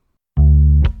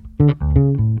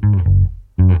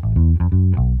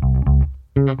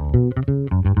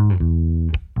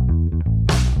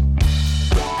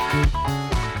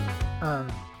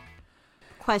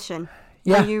Question.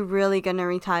 Yeah. Are you really going to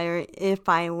retire if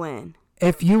I win?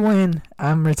 If you win,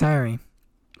 I'm retiring.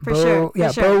 For sure.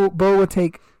 Yeah, sure. Bo will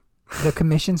take the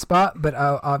commission spot, but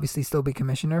I'll obviously still be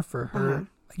commissioner for her. Uh-huh.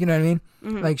 You know what I mean?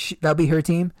 Mm-hmm. Like that'll be her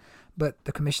team, but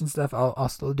the commission stuff I'll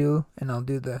still do, and I'll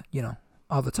do the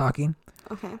all the talking.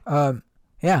 Okay.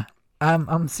 Yeah,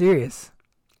 I'm serious.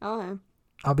 Okay.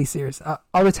 I'll be serious.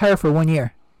 I'll retire for 1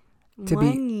 year.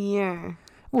 One year.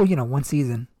 Well, 1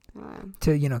 season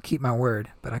Okay. to keep my word,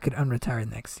 but I could unretire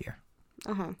next year.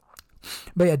 Okay.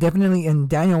 But yeah, definitely. And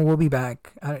Daniel will be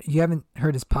back. You haven't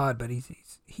heard his pod, but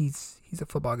he's a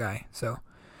football guy, so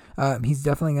he's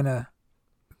definitely gonna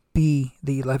be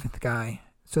the 11th guy.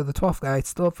 So the 12th guy, it's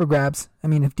still up for grabs. I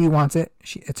mean, if Dee wants it,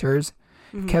 it's hers.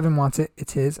 Mm-hmm. If Kevin wants it,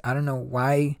 it's his. I don't know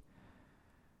why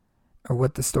or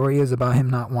what the story is about him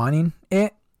not wanting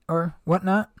it or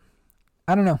whatnot.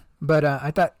 I don't know, but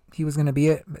I thought he was gonna be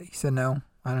it, but he said no.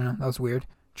 I don't know. That was weird.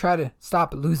 Try to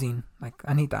stop losing, like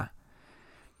Anita.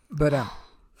 But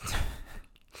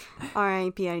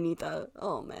R.I.P. Anita.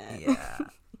 Oh man.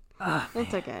 Yeah.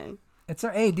 It's okay. It's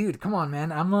hey, dude. Come on,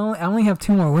 man. I only have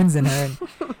 2 more wins than her.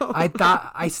 And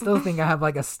I still think I have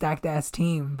like a stacked ass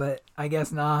team, but I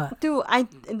guess not. Dude, I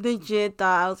legit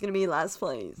thought I was gonna be last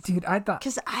place. Dude, I thought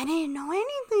because I didn't know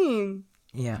anything.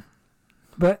 Yeah,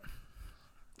 but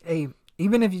hey,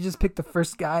 even if you just pick the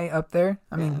first guy up there,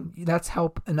 I mean that's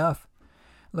help enough.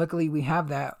 Luckily, we have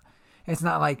that. It's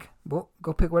not like, well,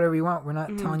 go pick whatever you want. We're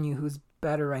not telling you who's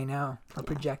better right now or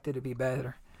projected to be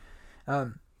better.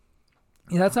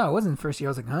 That's how it was in the first year.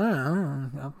 I was like, I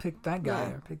don't know. I'll pick that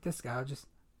guy or pick this guy. I'll just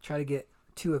try to get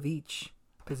 2 of each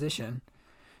position.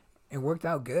 It worked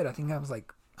out good. I think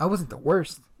I wasn't the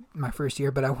worst my first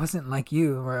year, but I wasn't like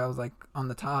you where I was like on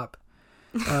the top.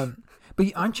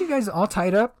 But aren't you guys all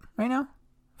tied up right now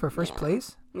for first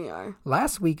place? We are.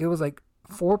 Last week, it was like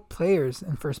 4 players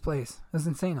in first place. It was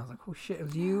insane. I was like, oh shit, it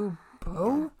was you,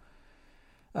 Bo,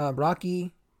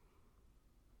 Rocky,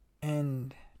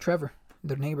 and Trevor,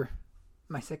 their neighbor,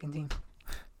 my second team.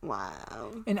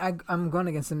 Wow. And I'm going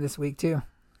against him this week too.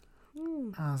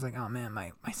 I was like, oh man,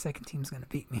 my second team's going to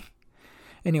beat me.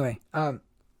 Anyway,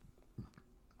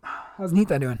 how's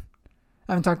Nita doing?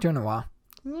 I haven't talked to her in a while.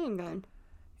 Doing good.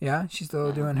 Yeah, she's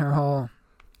still doing her whole,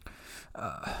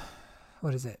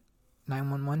 what is it,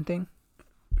 911 thing?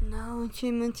 No,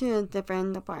 she moved to a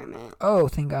different department. Oh,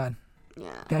 thank God.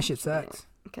 Yeah. That shit sucks.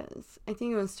 Because I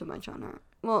think it was too much on her.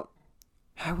 Well,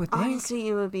 I would think. honestly,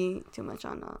 it would be too much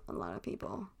on a lot of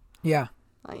people. Yeah.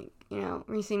 Like,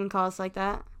 receiving calls like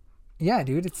that. Yeah,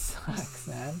 dude, it sucks,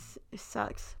 man. It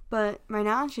sucks. But right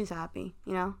now, she's happy,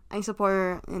 I support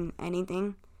her in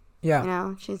anything.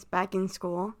 Yeah. She's back in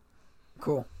school.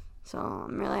 Cool. So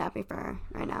I'm really happy for her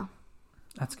right now.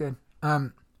 That's good.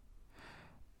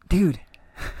 Dude,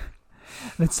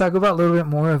 let's talk about a little bit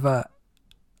more of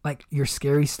like your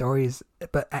scary stories,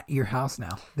 but at your house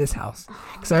now, this house.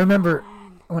 Because I remember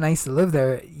when I used to live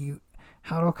there, you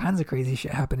had all kinds of crazy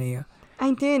shit happen to you.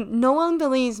 I did. No one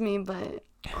believes me, but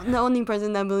the only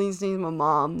person that believes me is my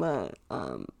mom. But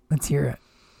let's hear it.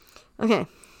 Okay.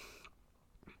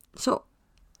 So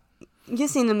you've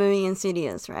seen the movie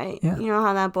Insidious, right? Yeah. You know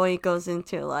how that boy goes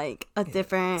into like a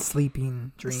different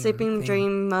sleeping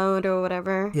dream mode or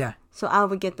whatever. Yeah. So I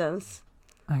would get those.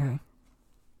 Okay.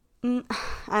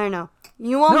 I don't know.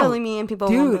 You won't believe me, and people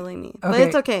won't believe me, but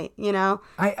it's okay.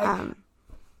 I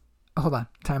hold on.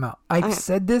 Time out. I've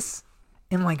said this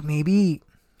in like maybe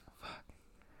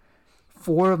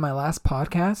 4 of my last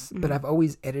podcasts, but I've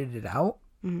always edited it out.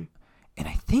 And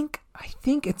I think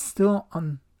it's still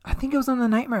on. I think it was on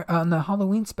the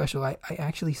Halloween special. I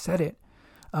actually said it,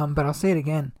 but I'll say it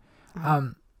again.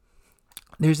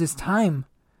 There's this time,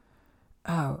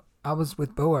 I was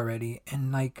with Bo already,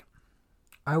 and like,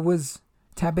 I was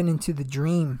tapping into the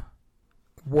dream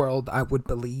world, I would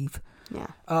believe. Yeah.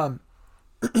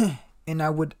 And I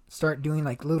would start doing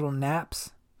like little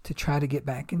naps to try to get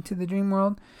back into the dream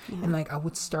world, and like I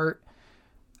would start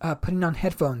putting on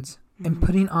headphones. And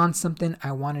putting on something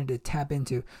I wanted to tap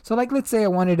into. So, like, let's say I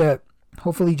wanted to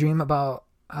hopefully dream about,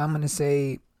 I'm going to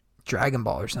say, Dragon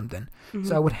Ball or something.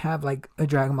 So I would have, like, a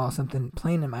Dragon Ball something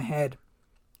playing in my head.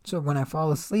 So when I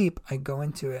fall asleep, I go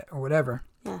into it or whatever.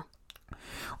 Yeah.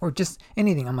 Or just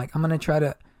anything. I'm like, I'm going to try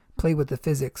to play with the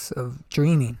physics of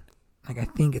dreaming. Like, I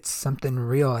think it's something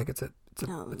real. Like, it's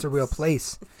a real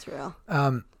place. It's real.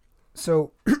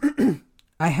 So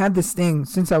I had this thing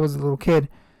since I was a little kid.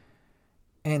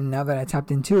 And now that I tapped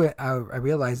into it, I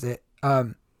realized it.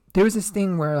 There was this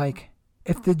thing where, like,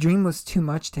 if the dream was too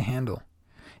much to handle,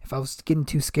 if I was getting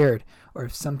too scared, or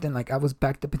if something like I was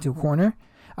backed up into a corner,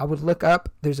 I would look up,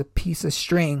 there's a piece of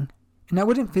string, and I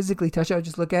wouldn't physically touch it. I would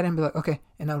just look at it and be like, okay,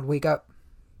 and I would wake up.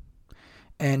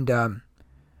 And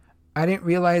I didn't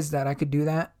realize that I could do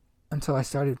that until I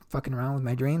started fucking around with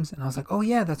my dreams. And I was like, oh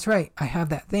yeah, that's right. I have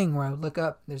that thing where I would look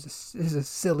up, there's a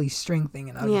silly string thing,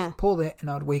 and I would just pull it, and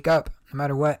I would wake up no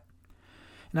matter what.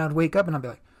 And I would wake up and I'd be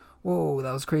like, whoa,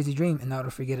 that was a crazy dream. And I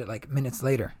would forget it like minutes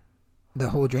later, the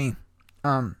whole dream.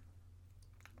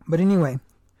 But anyway,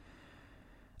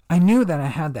 I knew that I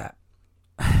had that.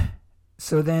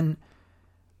 So then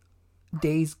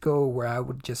days go where I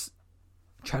would just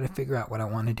try to figure out what I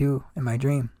want to do in my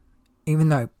dream. Even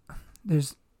though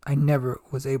I never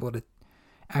was able to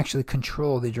actually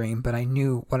control the dream, but I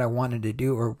knew what I wanted to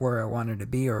do or where I wanted to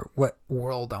be or what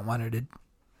world I wanted to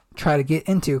try to get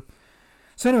into.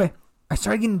 So anyway, I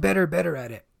started getting better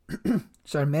at it.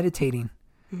 Started meditating.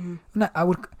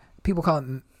 People call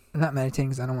it not meditating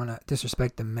because I don't want to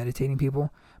disrespect the meditating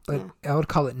people, but I would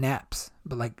call it naps,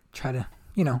 but like try to,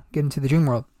 get into the dream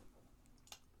world.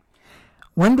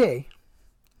 One day,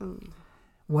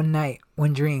 one night,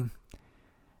 one dream,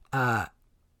 I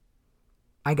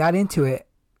got into it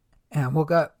and I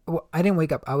woke up. Well, I didn't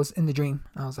wake up. I was in the dream.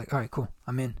 I was like, all right, cool.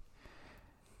 I'm in.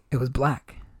 It was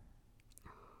black.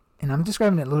 And I'm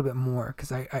describing it a little bit more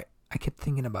because I kept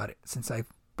thinking about it since I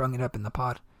brung it up in the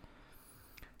pod.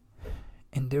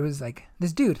 And there was like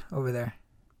this dude over there.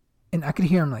 And I could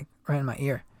hear him like right in my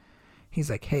ear.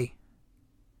 He's like, hey,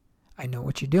 I know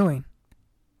what you're doing.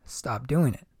 Stop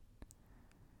doing it.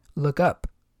 Look up.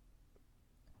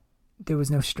 There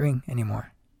was no string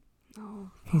anymore.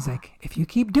 Oh, he's like, if you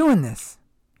keep doing this,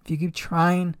 if you keep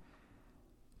trying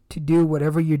to do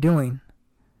whatever you're doing,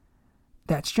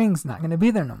 that string's not going to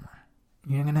be there no more.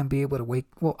 You're not going to be able to wake.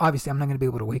 Well, obviously, I'm not going to be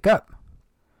able to wake up.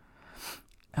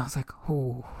 And I was like,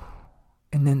 oh.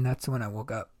 And then that's when I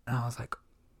woke up. And I was like,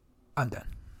 I'm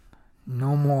done.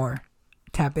 No more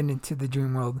tapping into the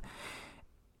dream world.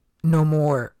 No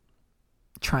more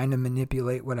trying to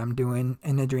manipulate what I'm doing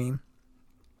in a dream.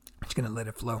 I'm just going to let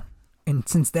it flow. And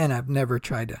since then, I've never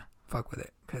tried to fuck with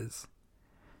it because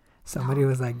somebody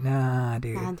was like, nah,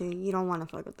 dude. Nah, dude, you don't want to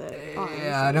fuck with it. Honestly.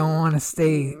 Yeah, I don't want to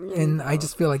stay. And I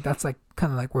just feel like that's like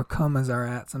kind of like where comas are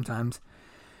at sometimes,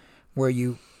 where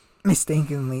you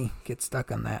mistakenly get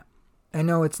stuck on that. I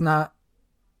know it's not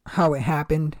how it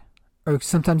happened, or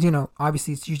sometimes,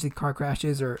 obviously it's usually car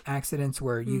crashes or accidents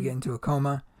where you get into a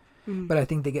coma, but I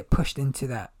think they get pushed into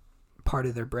that part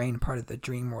of their brain, part of the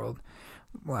dream world.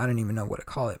 Well, I don't even know what to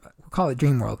call it, but we'll call it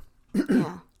dream world.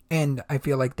 Yeah. And I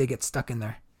feel like they get stuck in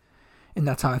there. And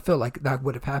that's how I feel like that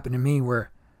would have happened to me,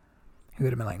 where he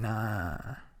would have been like, nah,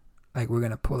 like we're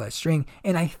going to pull that string.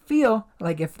 And I feel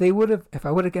like if I would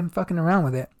have been fucking around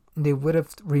with it, they would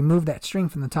have removed that string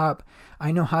from the top.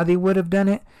 I know how they would have done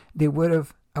it. I would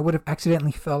have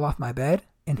accidentally fell off my bed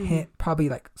and hit probably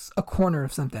like a corner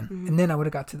of something. And then I would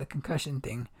have got to the concussion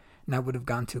thing and I would have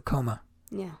gone to a coma.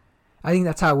 Yeah. I think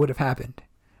that's how it would have happened.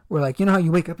 Where like, how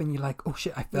you wake up and you're like, oh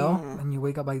shit, I fell. Yeah. And you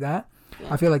wake up like that.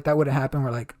 Yeah. I feel like that would have happened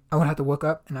where like I would have to wake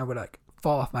up and I would like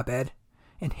fall off my bed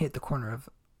and hit the corner of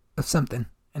something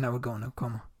and I would go into a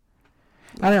coma.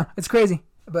 Yeah. I don't know. It's crazy,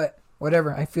 but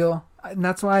whatever. I feel, and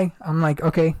that's why I'm like,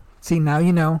 okay, see, now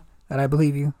you know that I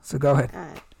believe you. So go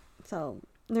ahead. So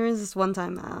there was this one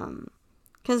time,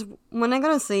 because when I go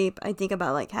to sleep, I think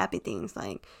about like happy things.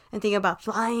 Like I think about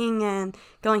flying and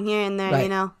going here and there,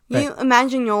 right. You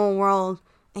imagine your own world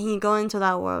and you go into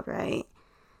that world, right?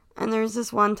 And there's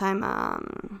this one time,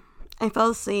 I fell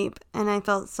asleep and I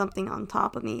felt something on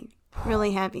top of me,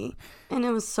 really heavy. And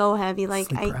it was so heavy. Like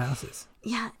sleep paralysis.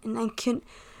 Yeah. And I couldn't,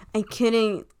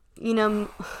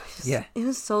 yeah. It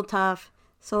was so tough.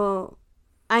 So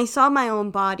I saw my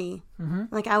own body.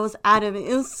 Like I was out of it.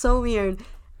 It was so weird.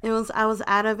 I was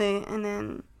out of it, and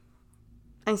then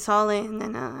I saw it, and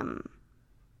then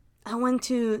I went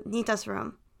to Nita's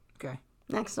room. Okay.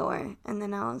 Next door, and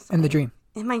then I was in the dream.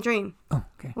 In my dream. Oh,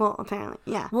 okay. Well, apparently,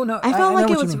 yeah. Well, no, I felt like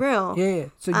it was real. Yeah.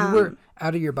 So you were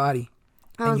out of your body.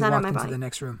 I was out of my body. And you walked into the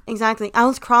next room. Exactly. I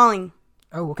was crawling.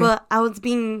 Oh, okay. But I was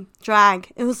being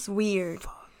dragged. It was weird.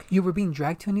 Fuck. You were being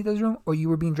dragged to Anita's room, or you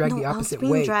were being dragged the opposite way? I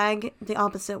was being dragged the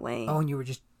opposite way. Oh, and you were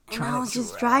just trying to... I was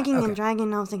just dragging and dragging,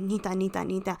 and I was like, Nita.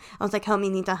 I was like, help me,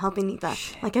 Nita.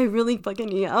 Shit. Like, I really fucking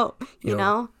need help, you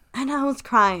know? And I was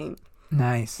crying.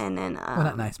 Nice. And then... well,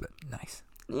 not nice, but nice.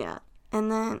 Yeah. And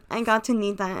then I got to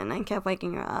Nita, and I kept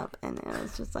waking her up, and it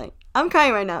was just like... I'm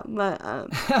crying right now, but...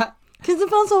 Because it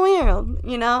felt so weird,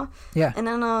 Yeah. And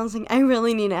then I was like, I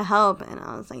really needed help. And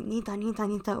I was like, Nita,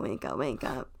 wake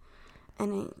up.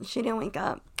 And she didn't wake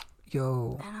up.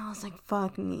 Yo. And I was like,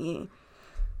 fuck me.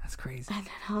 That's crazy. And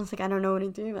then I was like, I don't know what to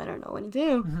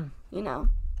do. You know.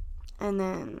 And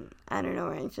then, I don't know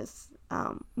where I just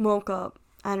woke up.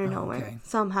 I don't know where.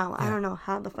 Somehow. Yeah. I don't know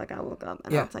how the fuck I woke up.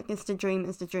 And I was like, it's the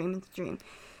dream.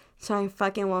 So I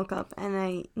fucking woke up and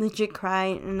I legit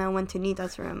cried and I went to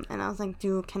Nita's room and I was like,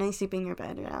 dude, can I sleep in your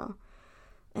bed now?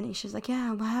 And she's like,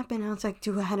 yeah, what happened? I was like,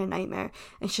 dude, I had a nightmare.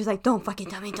 And she's like, don't fucking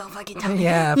tell me.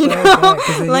 Yeah. You know?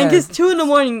 Like, it's 2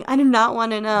 a.m. I do not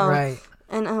want to know. Right.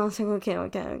 And I was like,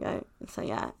 okay. So,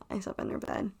 yeah, I slept in her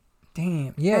bed.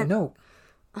 Damn. Yeah, no.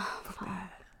 Oh,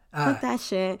 fuck that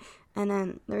shit. And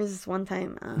then there was this one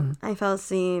time I fell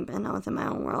asleep and I was in my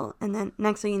own world. And then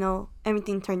next thing you know,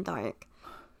 everything turned dark.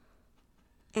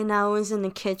 And I was in the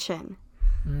kitchen.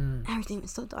 Everything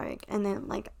was so dark. And then,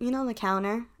 like, you know the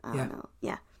counter? I don't know.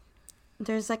 Yeah.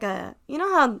 There's like a... You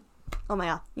know how... Oh, my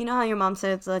God. You know how your mom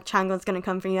says the chango's going to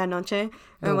come for you anoche?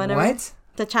 Or whatever? What?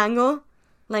 The chango?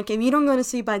 Like, if you don't go to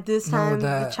sleep by this time,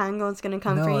 the chango's going to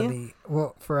come for you?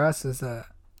 Well, for us, is the...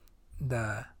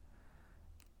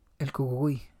 El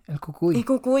cucuy. El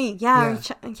cucuy. Yeah.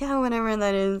 Yeah, whatever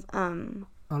that is. Oh,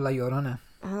 La Llorona.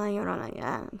 La Llorona,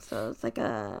 yeah. So it's like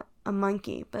a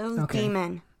monkey, but it was a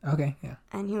demon. Okay, yeah.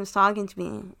 And he was talking to me,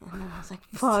 and I was like,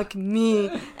 fuck me.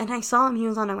 And I saw him, he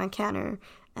was on my counter,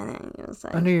 and then he was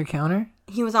like... Under your counter?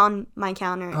 He was on my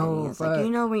counter, and he was like, you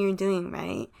know what you're doing,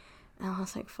 right? And I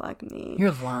was like, fuck me.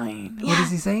 You're lying. Yeah. What is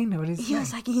he saying? He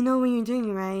was like, you know what you're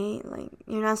doing, right? Like,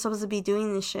 you're not supposed to be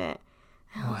doing this shit.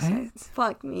 And I was like,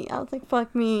 fuck me. I was like,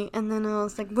 fuck me. And then I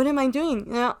was like, what am I doing?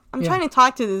 You know, I'm trying to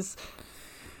talk to this.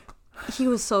 He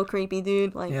was so creepy,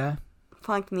 dude. Like,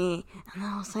 fuck me. And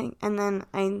I was like, and then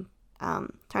I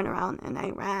turned around and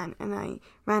I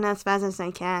ran as fast as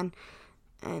I can.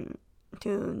 And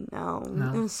dude, no.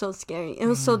 It was so scary. It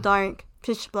was so dark,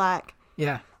 pitch black.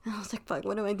 Yeah. And I was like, fuck,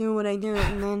 what do I do?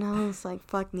 And then I was like,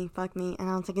 fuck me. And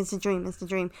I was like, it's a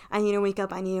dream. I need to wake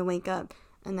up.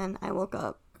 And then I woke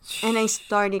up and I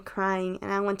started crying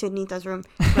and I went to Nita's room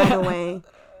right away.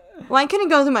 Well, I couldn't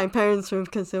go to my parents' room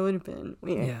because it would have been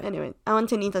weird. Yeah. Anyway, I went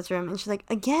to Nita's room and she's like,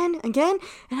 again? And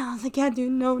I was like, yeah,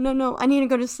 dude, no. I need to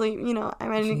go to sleep. You know, I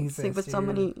rather to sleep with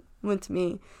somebody with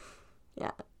me.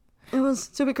 Yeah. It was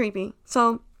super creepy.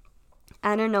 So,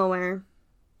 out of nowhere,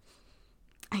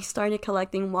 I started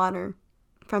collecting water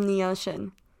from the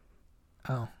ocean.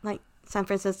 Oh. Like San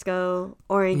Francisco,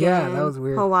 Oregon, that was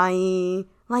weird. Hawaii,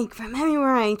 like from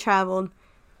everywhere I traveled.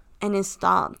 And it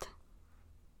stopped.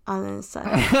 On this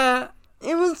side.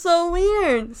 It was so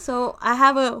weird. So I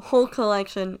have a whole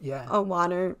collection of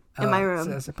water in my room.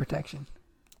 So as a protection.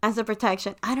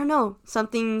 I don't know.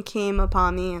 Something came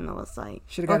upon me and I was like,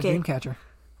 should have got a dream catcher.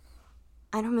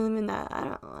 I don't believe in that. I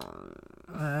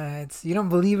don't you don't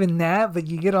believe in that, but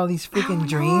you get all these freaking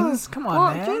dreams? Come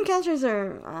on, man. Dream catchers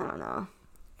are, I don't know.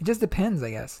 It just depends,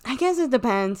 I guess. I guess it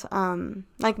depends.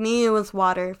 Like me, it was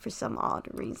water for some odd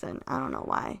reason. I don't know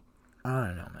why. I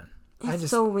don't know, man.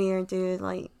 It's so weird, dude.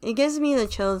 Like, it gives me the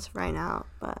chills right now,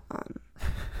 but,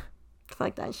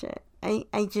 fuck that shit.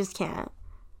 I just can't.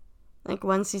 Like,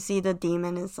 once you see the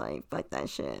demon, it's like, fuck that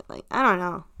shit. Like, I don't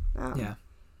know. Yeah.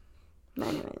 But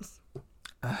anyways.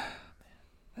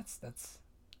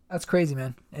 That's crazy,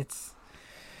 man. It's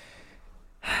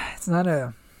not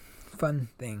a fun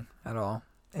thing at all.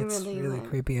 It's really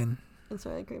creepy and... It's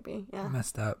really creepy, yeah.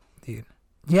 Messed up, dude.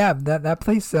 Yeah, that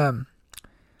place,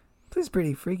 it's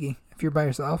pretty freaky if you're by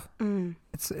yourself.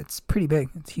 It's pretty big.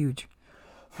 It's huge.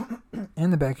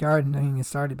 And the backyard, and don't even get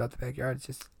started about the backyard.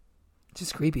 It's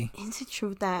just creepy. Is it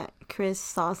true that Chris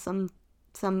saw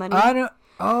somebody? I don't.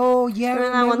 Oh yeah,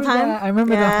 remember that one time? I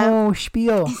remember the whole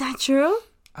spiel. Is that true?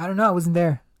 I don't know. I wasn't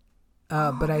there,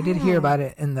 but I did hear about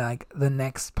it in the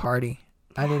next party.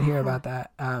 I did hear about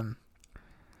that.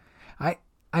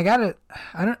 I got it.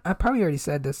 I probably already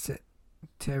said this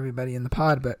to everybody in the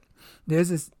pod, but there's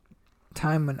this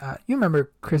time when you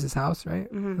remember Chris's house, right?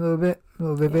 Mm-hmm. A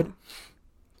little vivid. Yeah.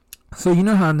 So you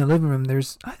know how in the living room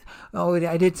there's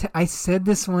I said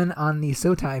this one on the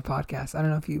Sotai podcast. I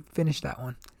don't know if you finished that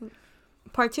one.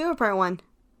 Part 2 or part 1?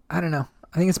 I don't know.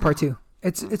 I think it's part 2.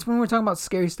 It's when we're talking about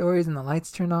scary stories and the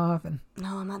lights turn off and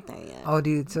no, I'm not there yet. Oh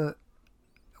dude, so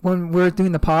when we're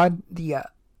doing the pod, the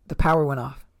power went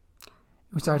off.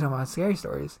 We started talking about scary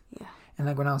stories. Yeah. And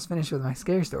like when I was finished with my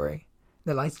scary story,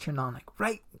 the lights turned on like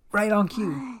right on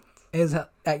cue. What? Is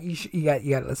you got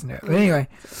to listen to it. But anyway,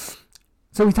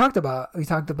 so we talked about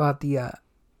the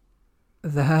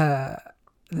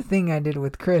thing I did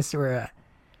with Chris where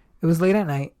it was late at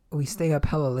night. We stay up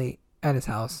hella late at his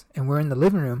house, and we're in the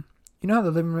living room. You know how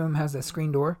the living room has that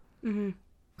screen door, mm-hmm.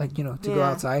 like to go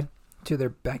outside to their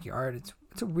backyard.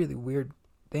 It's a really weird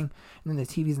thing. And then the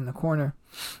TV's in the corner.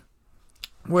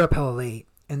 We're up hella late.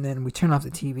 And then we turn off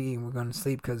the TV and we're going to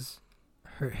sleep because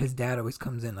his dad always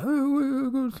comes in like, oh,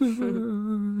 go to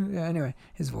sleep. Yeah, anyway,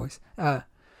 his voice.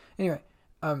 Anyway,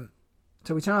 so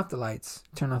we turn off the lights,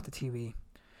 turn off the TV,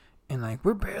 and like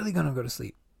we're barely gonna go to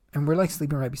sleep, and we're like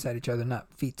sleeping right beside each other,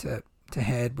 not feet to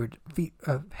head, we're feet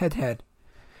head to head,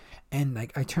 and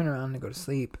like I turn around to go to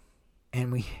sleep,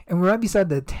 and we're right beside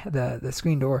the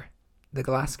screen door, the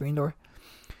glass screen door,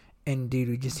 and dude,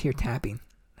 we just hear tapping,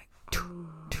 like, doo,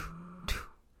 doo, doo.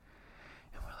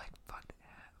 And we're like,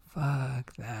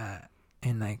 fuck that,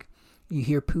 and like you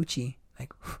hear Poochie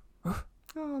like,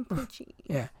 oh Poochie,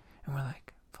 yeah, and we're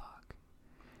like, fuck,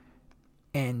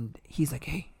 and he's like,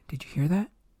 hey, did you hear that?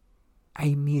 I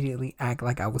immediately act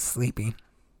like I was sleeping,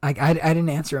 like I didn't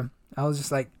answer him. I was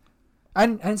just like, I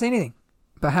didn't say anything,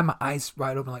 but I had my eyes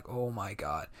wide open, like, oh my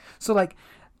god. So like,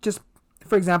 just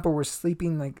for example, we're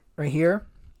sleeping like right here,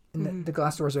 and the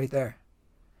glass door's right there.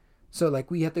 So like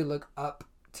we have to look up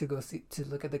to go see, to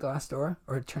look at the glass door,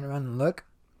 or turn around and look.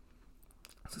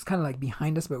 So it's kind of like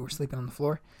behind us, but we're sleeping on the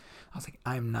floor. I was like,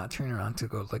 I'm not turning around to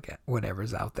go look at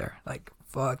whatever's out there. Like,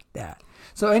 fuck that.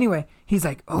 So anyway, he's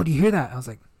like, oh, do you hear that? I was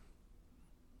like,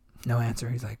 no answer.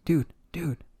 He's like, dude.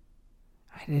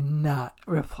 I did not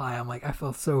reply. I'm like, I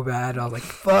felt so bad. I was like,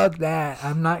 fuck that.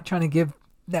 I'm not trying to give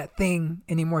that thing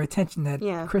any more attention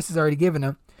that Chris has already given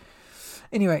him.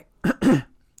 Anyway,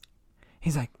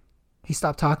 he's like, he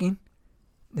stopped talking.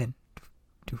 Then,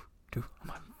 I'm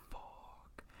like,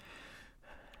 fuck.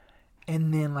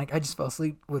 And then, like, I just fell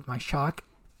asleep with my shock.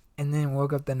 And then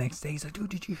woke up the next day. He's like, dude,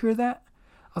 did you hear that?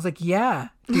 I was like, yeah,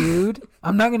 dude.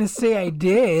 I'm not going to say I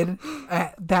did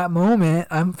at that moment.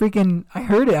 I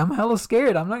heard it. I'm hella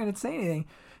scared. I'm not going to say anything.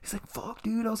 He's like, fuck,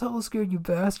 dude. I was hella scared, you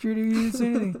bastard. You didn't say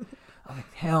anything. I'm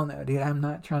like, hell no, dude. I'm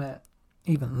not trying to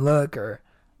even look or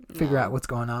figure out what's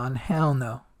going on. Hell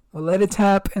no. We'll let it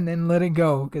tap and then let it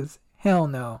go, because hell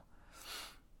no.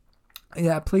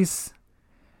 Yeah, police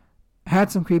had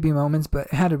some creepy moments,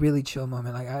 but had a really chill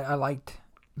moment. Like, I liked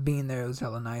being there. It was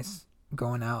hella nice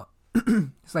going out.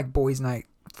 It's like boys' night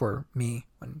for me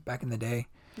back in the day,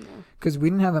 because we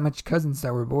didn't have that much cousins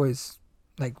that were boys.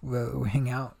 Like we hang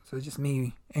out, so it's just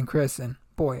me and Chris and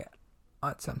Boy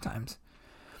sometimes.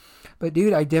 But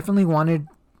dude, I definitely wanted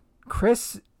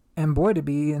Chris and Boy to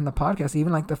be in the podcast,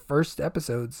 even like the first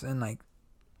episodes, and like,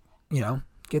 you know,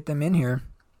 get them in here.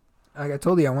 Like I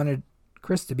told you, I wanted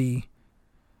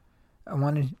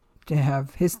to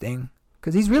have his thing,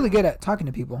 because he's really good at talking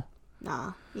to people.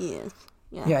 Nah, he is.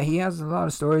 Yeah, he has a lot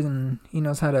of stories, and he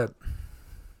knows how to,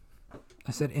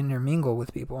 intermingle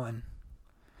with people, and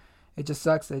it just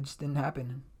sucks that it just didn't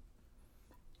happen.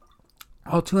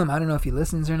 All to him, I don't know if he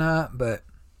listens or not, but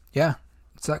yeah,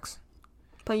 it sucks.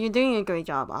 But you're doing a great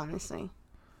job, honestly.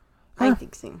 I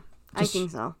think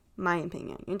so. My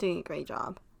opinion. You're doing a great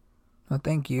job. Well,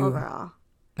 thank you. Overall.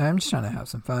 I'm just trying to have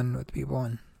some fun with people,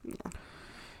 and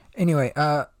anyway,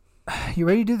 you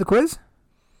ready to do the quiz?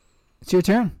 It's your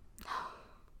turn.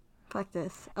 Fuck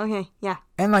this. Okay, yeah.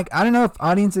 And like, I don't know if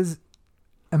audiences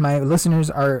and my listeners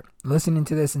are listening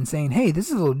to this and saying, hey, this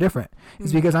is a little different.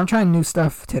 It's because I'm trying new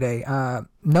stuff today.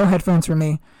 No headphones for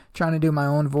me. Trying to do my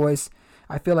own voice.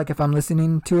 I feel like if I'm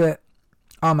listening to it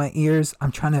on my ears,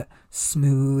 I'm trying to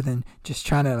smooth and just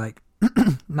trying to like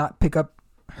not pick up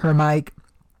her mic.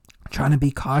 Trying to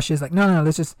be cautious. Like, no,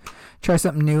 let's just try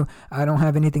something new. I don't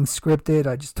have anything scripted.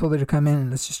 I just told her to come in and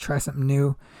let's just try something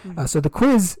new. So the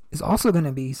quiz is also going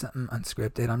to be something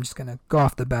unscripted. I'm just going to go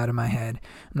off the bat of my head.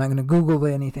 I'm not going to Google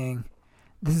anything.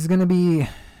 This is going to be,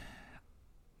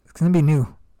 it's going to be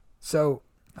new. So,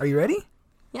 are you ready?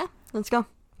 Yeah, let's go.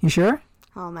 You sure?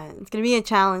 Oh man, it's going to be a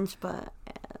challenge, but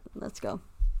let's go.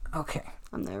 Okay.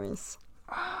 I'm nervous.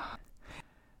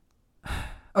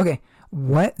 Okay,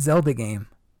 what Zelda game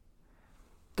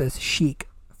does Sheik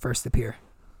first appear?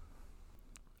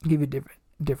 I'll give you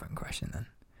a different question then.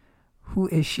 Who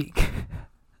is Sheik?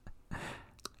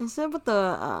 Is it with the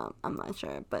I'm not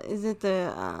sure, but is it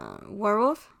the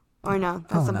werewolf? Or no,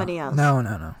 that's somebody else. No.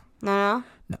 No? No.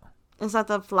 Is that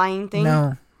the flying thing?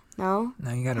 No. No?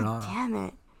 No, you got it all. Damn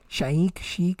it. Sheik.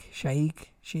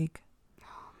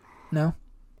 No?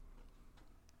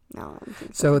 No, I don't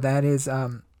think So that is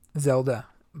Zelda,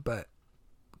 but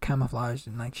camouflaged,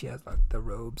 and like she has like the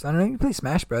robes. I don't know, you play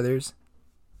Smash Brothers,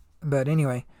 but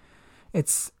anyway,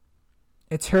 it's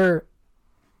her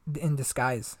in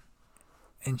disguise,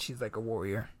 and she's like a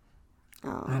warrior.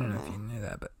 Oh, I don't know if you knew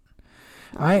that, but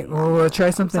all right, well, we'll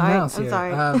try something else here.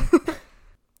 I'm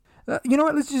sorry. You know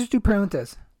what? Let's just do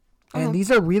preguntas, and Okay. these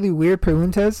are really weird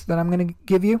preguntas that I'm gonna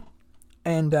give you,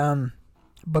 and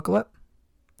buckle up.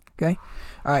 Okay,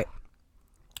 all right.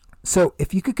 So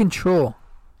if you could control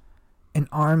an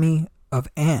army of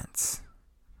ants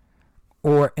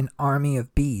or an army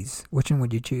of bees, which one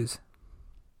would you choose?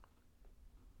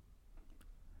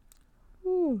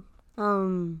 Ooh.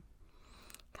 Goddamn.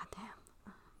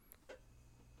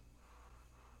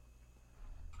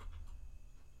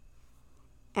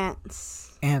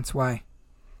 Ants. Ants, why?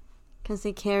 Because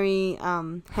they carry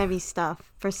heavy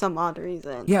stuff for some odd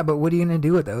reason. Yeah, but what are you going to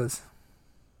do with those?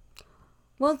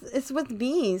 Well, it's with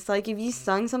bees. Like, if you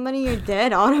stung somebody, you're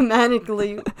dead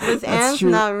automatically. With ants, true.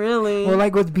 not really. Well,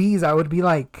 like with bees, I would be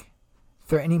like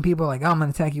threatening people, like, oh, I'm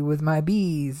going to attack you with my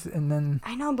bees. And then...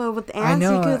 I know, but with ants,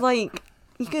 you could, like...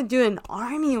 You could do an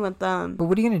army with them. But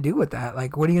what are you going to do with that?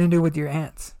 Like, what are you going to do with your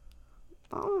ants?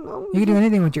 I don't know. You can do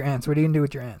anything with your ants. What are you going to do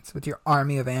with your ants? With your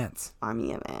army of ants?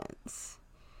 Army of ants.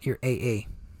 Your AA.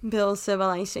 Build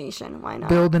civilization. Why not?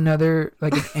 Build another,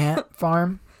 like, an ant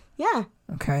farm? Yeah.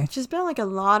 Okay. Just build, like, a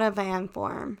lot of ant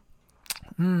farm.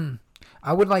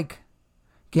 I would, like,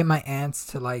 get my ants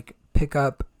to, like, pick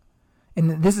up...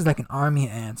 And this is, like, an army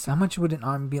of ants. How much would an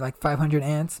army be? Like, 500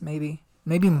 ants, maybe?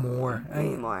 Maybe more.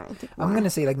 Maybe more. I think more. I'm going to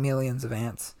say, like, millions of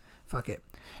ants. Fuck it.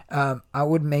 I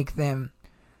would make them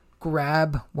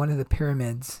grab one of the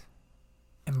pyramids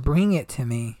and bring it to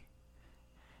me,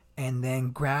 and then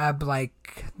grab,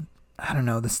 like, I don't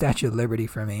know, the Statue of Liberty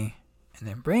for me, and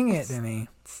then bring it to me.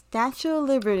 Statue of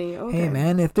Liberty. Okay. Hey,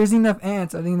 man, if there's enough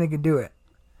ants, I think they could do it.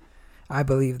 I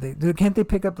believe they do. Can't they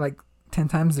pick up, like, 10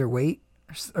 times their weight?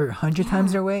 Or 100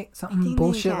 times their weight? Something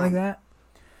bullshit like that?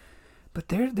 But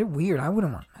they're weird. I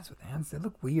wouldn't want to mess with ants. They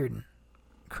look weird and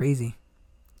crazy.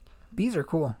 Bees are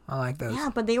cool. I like those.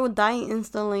 Yeah, but they will die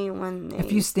instantly when they...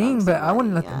 If you sting, but I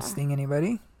wouldn't let them sting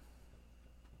anybody.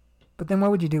 But then what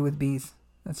would you do with bees?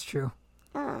 That's true.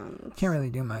 Can't really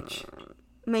do much.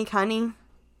 Make honey.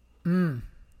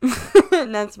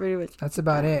 That's pretty much... That's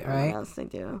about it, right? What else they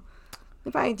do?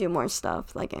 They probably do more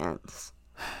stuff like ants.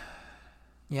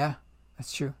 Yeah,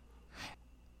 that's true.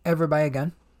 Ever buy a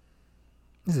gun?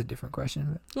 This is a different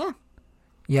question. But... Yeah.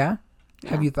 Yeah?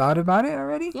 Have you thought about it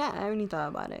already? Yeah, I already thought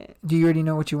about it. Do you already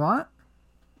know what you want?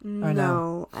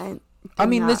 No, I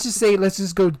mean, let's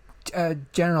just go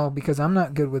general, because I'm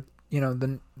not good with,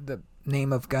 the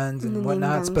name of guns and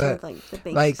whatnots, but like the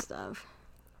basic stuff.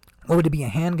 What would it be? A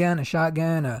handgun, a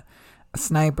shotgun, a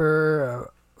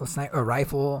sniper, a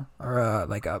rifle, or a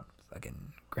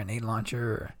fucking grenade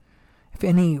launcher? Or if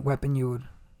any weapon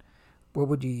what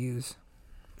would you use?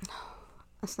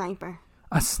 A sniper.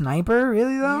 A sniper?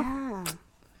 Really, though?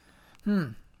 Yeah.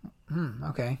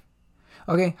 Okay.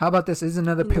 Okay, how about this? This is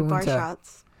another Bar pregunta.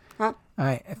 shots. Huh?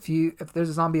 Alright, if there's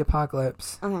a zombie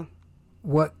apocalypse, Okay.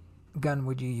 what gun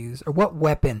would you use? Or what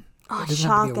weapon? Oh,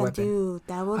 shotgun, dude.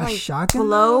 That would, shotgun,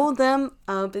 blow them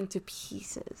up into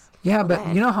pieces. Yeah, but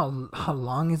you know how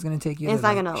long it's going to take you it's to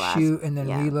not gonna last. Shoot and then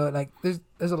reload? Like, there's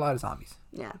a lot of zombies.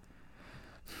 Yeah.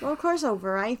 Well, of course, a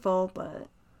rifle, but...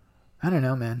 I don't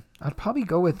know, man. I'd probably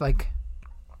go with, like,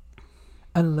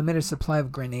 unlimited supply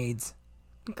of grenades.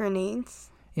 Grenades?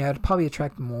 Yeah, it'd probably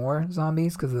attract more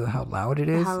zombies because of how loud it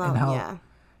is. And how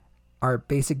our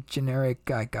basic generic,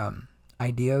 like,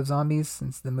 idea of zombies,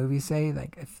 since the movies say,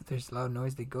 like, if there's loud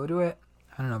noise, they go to it.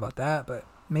 I don't know about that, but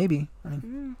maybe. I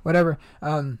mean, whatever.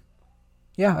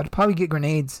 Yeah, I'd probably get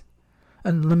grenades.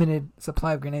 Unlimited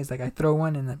supply of grenades. Like, I throw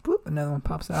one and then, boop, another one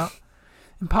pops out.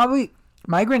 And probably,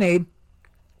 my grenade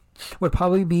would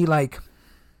probably be, like,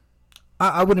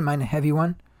 I wouldn't mind a heavy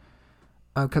one.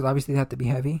 Because obviously they have to be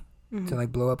heavy to,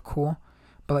 like, blow up cool.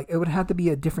 But, like, it would have to be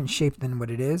a different shape than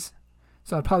what it is.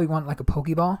 So I'd probably want, like, a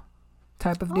Pokeball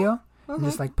type of deal. Okay. And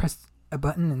just, like, press a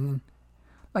button and then,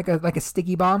 like a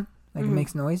sticky bomb. Like, it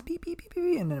makes noise. Beep, beep, beep,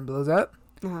 beep, and then it blows up.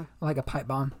 Like a pipe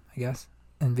bomb, I guess.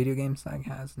 In video games, like,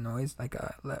 has noise. Like,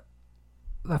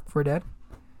 Left 4 Dead.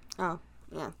 Oh,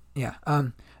 yeah. Yeah.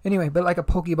 Anyway, but, like, a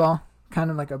Pokeball. Kind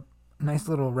of like a nice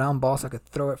little round ball so I could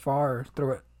throw it far or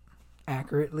throw it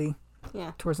accurately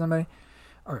towards somebody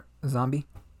or a zombie.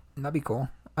 And that'd be cool.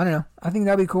 I don't know. I think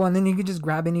that'd be cool. And then you could just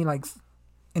grab any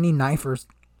knife or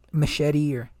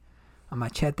machete or a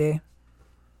machete. I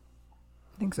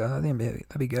think so. I think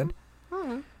that'd be good.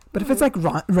 But if it's like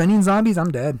running zombies,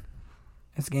 I'm dead.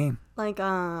 It's game. Like,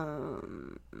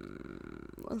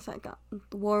 what's that called?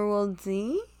 World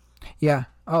Z? Yeah.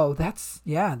 Oh, that's,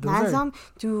 yeah. Dude,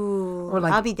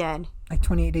 like, I'll be dead. Like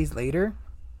 28 Days Later.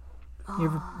 You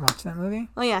ever watch that movie?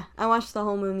 Oh, yeah. I watched the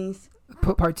whole movies.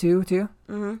 Part 2, too?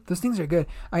 Mm-hmm. Those things are good.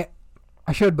 I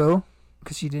showed Bo,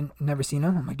 because she never seen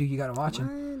them. I'm like, dude, you gotta watch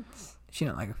them. She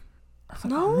didn't like them. I was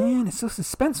like, oh, man, it's so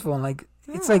suspenseful. And, like,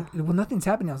 it's like, well, nothing's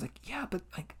happening. I was like, yeah, but,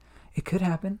 like, it could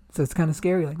happen. So it's kind of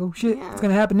scary. Like, oh, shit, what's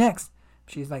gonna happen next?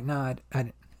 She's like, no,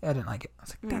 I didn't like it. I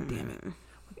was like, God damn it.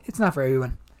 It's not for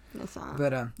everyone. It's not.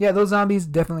 But yeah, those zombies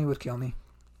definitely would kill me.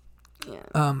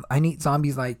 Yeah. I need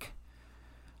zombies like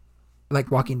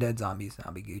Walking Dead zombies.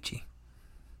 I'll be Gucci.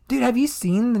 Dude, have you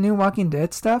seen the new Walking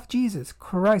Dead stuff? Jesus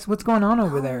Christ, what's going on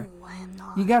over there? I'm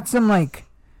not. You got some like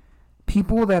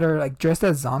people that are like dressed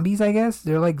as zombies, I guess.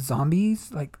 They're like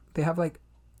zombies. Like they have like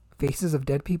faces of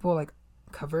dead people like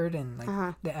covered and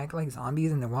like they act like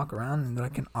zombies and they walk around and they're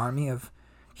like an army of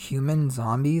human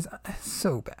zombies. It's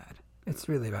so bad. It's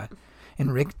really bad.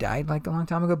 And Rick died like a long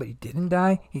time ago, but he didn't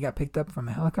die. He got picked up from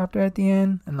a helicopter at the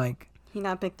end and like He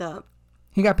got picked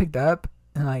up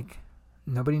and like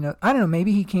nobody knows. I don't know.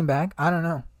 Maybe he came back. I don't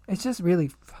know. It's just really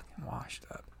fucking washed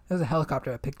up. There was a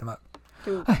helicopter that picked him up.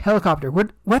 Dude. A helicopter.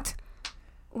 What?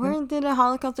 Where did a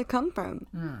helicopter come from?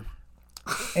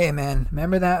 Hey man,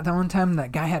 remember that one time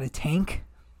that guy had a tank?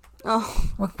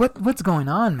 Oh. What's going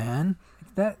on, man?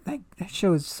 That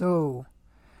show is so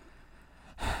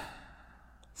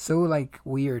like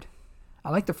weird. I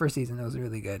liked the first season. It was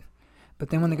really good. But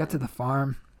then when they got to the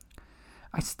farm,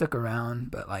 I stuck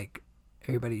around, but like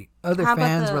other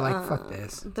fans were like, fuck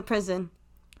this. The prison.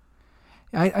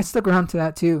 I stuck around to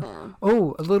that too. Yeah.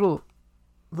 Oh, a little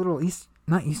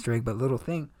not Easter egg, but little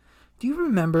thing. Do you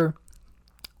remember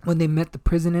when they met the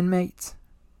prison inmates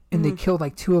and they killed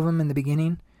like 2 of them in the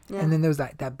beginning? Yeah. And then there was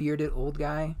that bearded old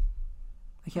guy.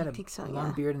 Like he had a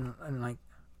long beard and like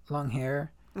long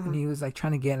hair. And he was like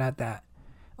trying to get at that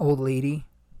old lady.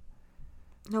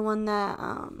 The one that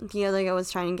the other guy was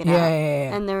trying to get at.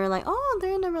 Yeah. And they were like, oh,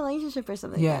 they're in a relationship or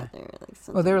something. Yeah.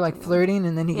 They were like flirting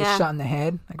and then he gets shot in the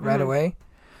head like right away.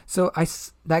 So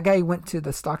that guy went to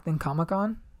the Stockton Comic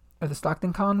Con or the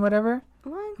Stockton Con, whatever.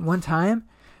 What? One time.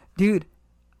 Dude,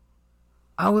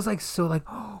 I was like so like,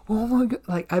 oh my God.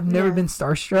 Like I've never been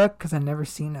starstruck because I've never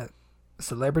seen a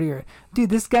celebrity dude,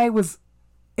 this guy was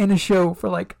in a show for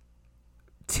like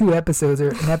 2 episodes or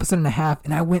an episode and a half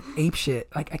and I went apeshit.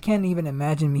 Like I can't even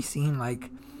imagine me seeing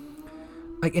like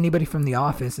anybody from The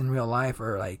Office in real life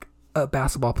or like a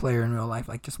basketball player in real life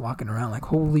like just walking around like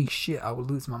holy shit, I would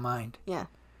lose my mind. Yeah.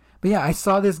 But yeah, I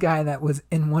saw this guy that was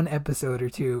in 1 episode or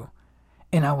 2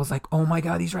 and I was like, oh my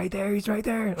God, he's right there.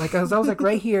 Like I was like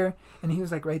right here and he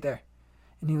was like right there.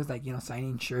 And he was like,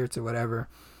 signing shirts or whatever.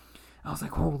 I was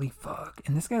like, holy fuck.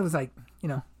 And this guy was like,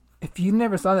 if you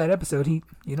never saw that episode,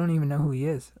 you don't even know who he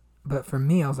is. But for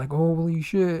me, I was like, holy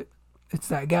shit, it's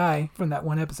that guy from that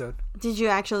 1 episode. Did you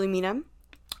actually meet him?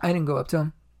 I didn't go up to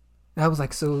him. That was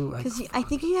like so. Because I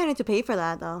think you had to pay for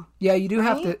that though. Yeah, you do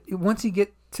have to. Once you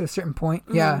get to a certain point,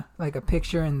 like a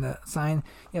picture and the sign,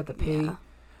 you have to pay.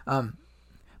 Yeah.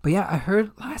 But yeah, I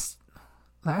heard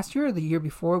last year or the year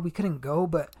before we couldn't go,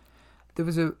 but there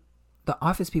was the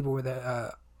Office people were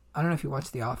there. I don't know if you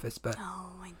watched The Office, but no,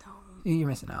 I don't. You're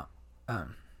missing out.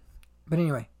 But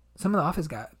anyway, some of the Office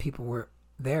people were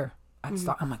there at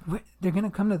I'm like, what? They're gonna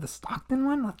come to the Stockton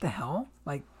one? What the hell?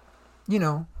 Like,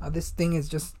 this thing is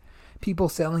just people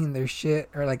selling their shit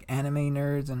or like anime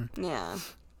nerds and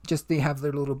just they have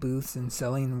their little booths and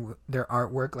selling their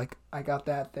artwork. Like I got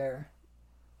that there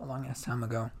a long ass time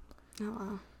ago.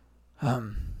 Oh wow.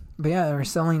 But yeah, they were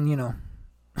selling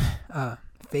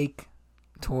fake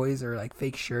toys or like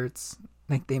fake shirts,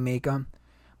 like they make them.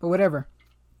 But whatever.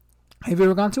 Have you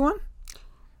ever gone to one?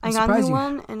 I got to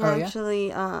one and I actually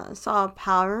saw a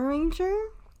Power Ranger.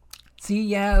 See,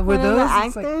 yeah, were those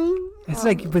acting? It's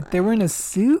like, but they were in a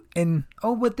suit and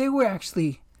but they were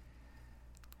actually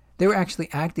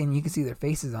acting. You can see their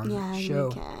faces on the show.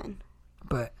 You can.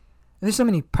 But there's so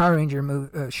many Power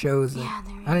Ranger shows. Like,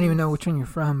 I don't even know which one you're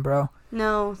from, bro.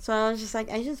 No, so I was just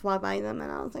like, I just walked by them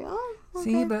and I was like, oh. Okay,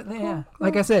 see, but cool.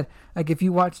 Like I said, like if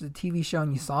you watch the TV show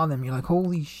and you saw them, you're like,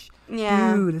 holy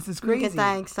dude, this is crazy. You get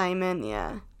that excitement,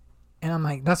 yeah. And I'm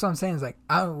like, that's what I'm saying. Is like,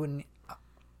 I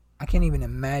can't even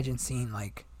imagine seeing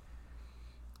like,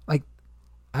 I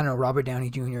don't know, Robert Downey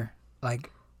Jr. like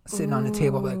sitting on the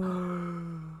table, like,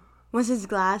 was his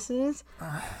glasses,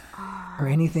 or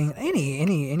anything,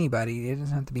 anybody. It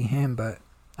doesn't have to be him, but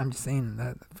I'm just saying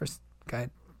that the first guy,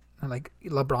 like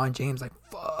LeBron James, like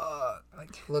fuck.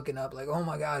 Like looking up, like, oh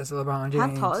my God, it's LeBron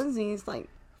James. How tall is he?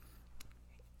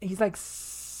 He's like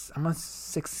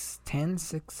almost 6'10",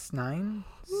 6'9",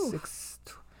 6.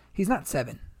 He's not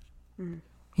 7.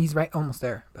 He's right, almost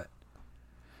there. But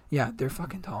yeah, they're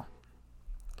fucking tall.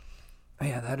 But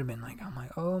yeah, that'd have been like, I'm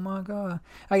like, oh my God.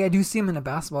 I do see him in the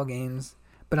basketball games,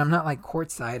 but I'm not like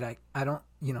courtside. I don't,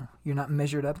 you're not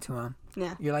measured up to him.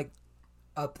 Yeah, you're like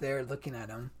up there looking at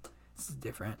him. This is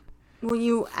different. Will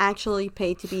you actually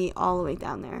pay to be all the way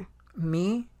down there?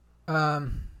 Me?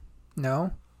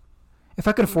 No. If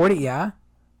I could afford it, yeah.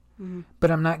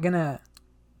 But I'm not gonna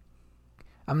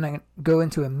I'm not going to go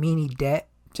into a meanie debt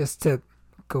just to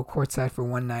go courtside for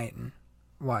one night and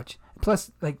watch.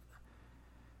 Plus, like,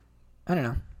 I don't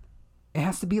know. It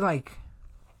has to be like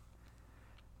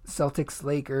Celtics,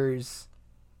 Lakers,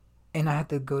 and I have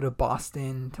to go to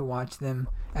Boston to watch them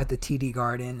at the TD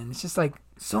Garden, and it's just like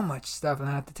so much stuff, and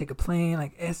I have to take a plane.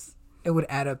 Like it would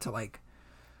add up to like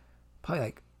probably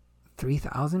like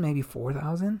 3,000, maybe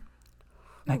 4,000.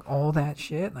 Like all that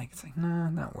shit. Like it's like nah,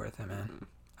 not worth it, man.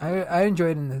 I enjoy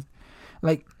it in the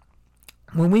like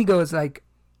when we go. It's like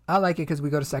I like it because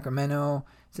we go to Sacramento.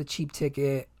 It's a cheap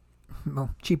ticket,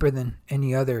 well, cheaper than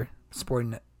any other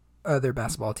sporting other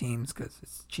basketball teams because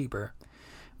it's cheaper.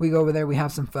 We go over there, we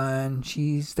have some fun.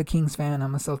 She's the Kings fan,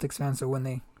 I'm a Celtics fan, so when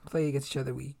they play against each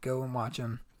other, we go and watch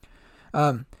them.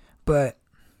 But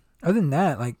other than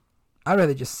that, like I'd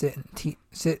rather just sit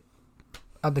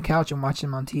on the couch and watch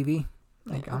them on TV.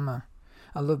 Like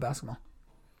I love basketball.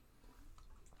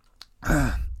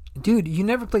 Dude, you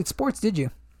never played sports, did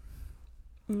you?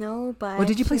 No, but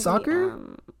did you play soccer?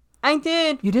 I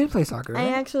did. You did play soccer, right?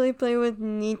 I actually played with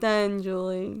Nita and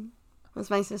Julie. It was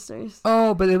my sisters.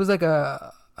 Oh, but it was like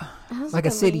a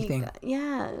city league thing.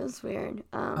 Yeah, it was weird.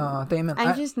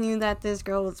 I just knew that this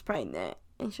girl was pregnant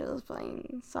and she was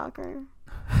playing soccer,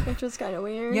 which was kind of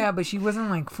weird. Yeah, but she wasn't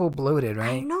like full bloated,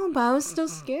 right? I know, but I was still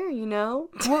scared, you know.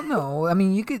 Well, no, I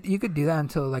mean you could do that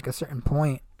until like a certain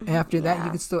point. After that,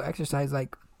 you could still exercise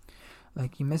like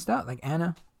you missed out. Like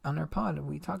Anna on her pod,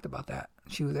 we talked about that.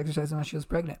 She was exercising when she was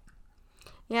pregnant.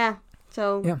 Yeah.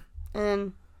 So. Yeah.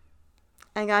 And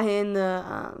I got hit in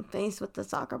the face with the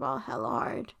soccer ball hella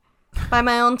hard by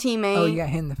my own teammate. Oh, you got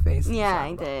hit in the face. Yeah,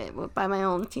 I did. By my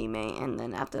own teammate. And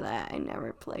then after that, I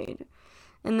never played.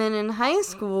 And then in high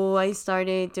school, I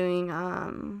started doing,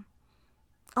 it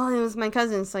was my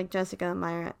cousins, like Jessica and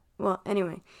Myra. Well,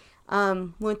 anyway,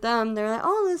 with them, they were like,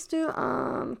 oh, let's do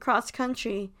cross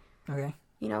country. Okay.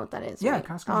 You know what that is, yeah, right?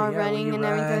 Cross country. Running and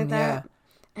everything like that.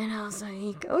 Yeah. And I was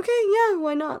like, okay, yeah,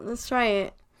 why not? Let's try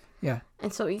it. Yeah.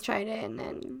 And so we tried it, and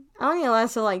then I only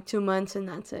lasted like 2 months, and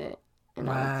that's it. And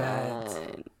I was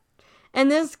done. And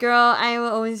this girl, I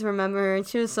will always remember her.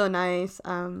 She was so nice.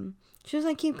 She was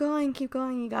like, keep going,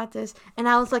 you got this. And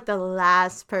I was like the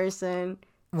last person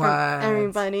from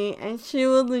everybody, and she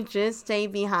would legit stay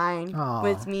behind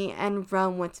with me and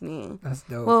run with me. That's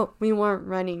dope. Well, we weren't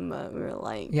running, but we were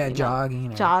like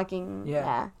jogging. Jogging.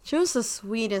 Yeah. She was the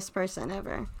sweetest person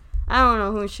ever. I don't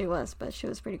know who she was, but she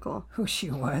was pretty cool. Who she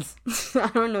was? I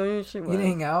don't know who she was. You didn't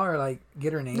hang out or like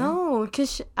get her name? No,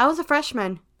 because I was a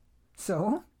freshman.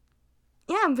 So?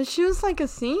 Yeah, but she was like a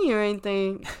senior, I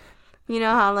think. You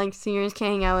know how like seniors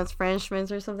can't hang out with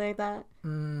freshmen or something like that?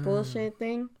 Bullshit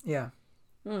thing? Yeah.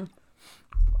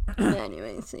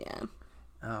 Anyways, yeah.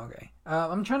 Oh, okay.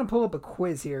 I'm trying to pull up a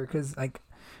quiz here because like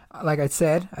I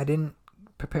said, I didn't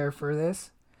prepare for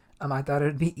this. I thought it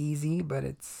would be easy, but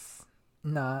it's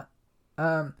not.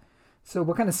 So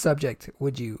what kind of subject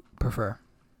would you prefer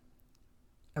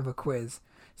of a quiz?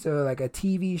 So like a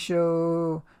TV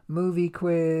show, movie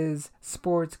quiz,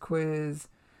 sports quiz,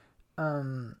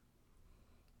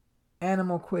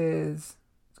 animal quiz.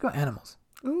 Let's go animals.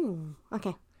 Ooh,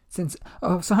 okay. So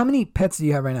how many pets do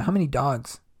you have right now? How many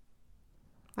dogs?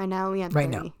 Right now we have 3.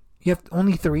 Now. You have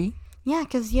only 3? Yeah,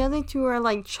 because the other 2 are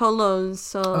like cholos,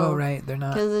 so... Oh, right, they're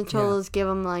not... Because the cholos give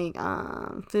them like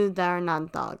food that are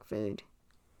not dog food.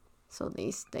 So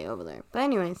they stay over there. But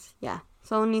anyways, yeah.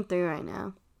 So only 3 right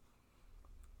now.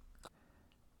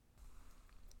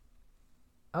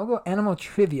 I'll go animal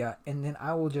trivia, and then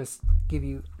I will just give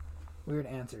you weird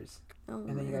answers. Oh,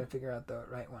 and then you got to figure out the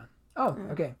right one. Oh,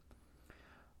 okay.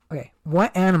 Okay,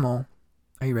 what animal...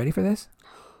 Are you ready for this?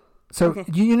 So, okay.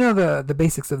 You know the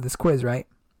basics of this quiz, right?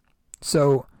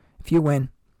 So, if you win,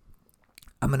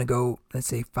 I'm going to go, let's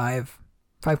say, five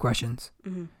questions.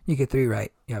 Mm-hmm. You get 3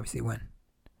 right, you obviously win.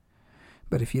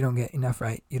 But if you don't get enough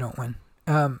right, you don't win.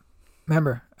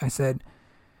 Remember, I said,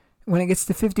 when it gets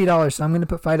to $50, so I'm going to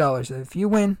put $5. So if you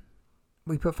win,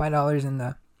 we put $5 in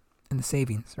the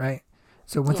savings, right?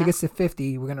 So once it gets to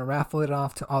 50, we're going to raffle it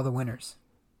off to all the winners.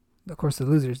 Of course, the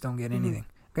losers don't get anything.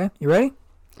 Okay, you ready?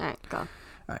 All right, go. All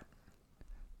right.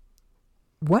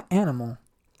 What animal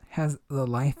has the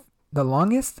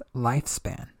longest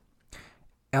lifespan?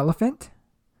 Elephant,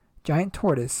 giant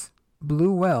tortoise,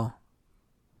 blue whale,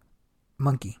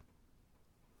 monkey.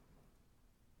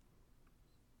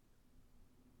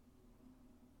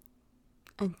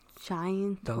 A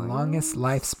giant The tortoise? longest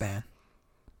lifespan.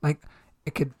 Like,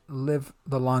 it could live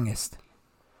the longest.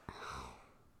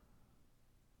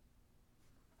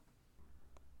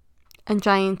 A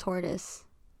giant tortoise.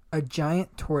 A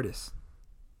giant tortoise.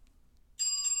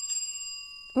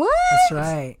 What? That's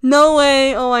right. No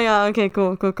way. Oh my god. Okay,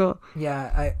 cool.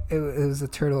 Yeah, it was a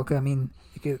turtle. I mean,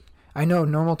 I know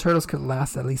normal turtles could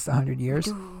last at least 100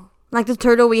 years. Like the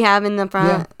turtle we have in the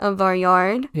front of our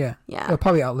yard. Yeah. Yeah. They'll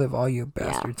probably outlive all you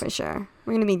bastards. Yeah, for sure.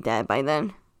 We're going to be dead by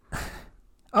then.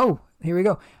 Oh, here we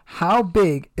go. How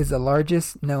big is the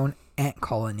largest known ant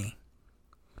colony?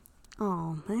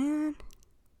 Oh, man.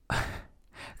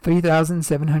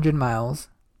 3,700 miles.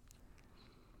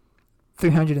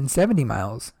 370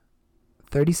 miles.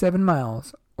 37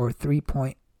 miles. Or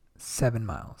 3.7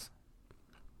 miles.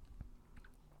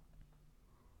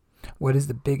 What is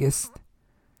the biggest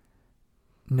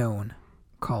known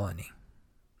colony?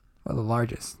 Well, the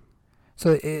largest.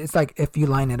 So it's like if you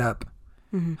line it up,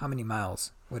 how many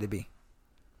miles would it be?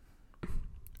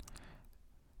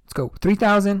 Let's go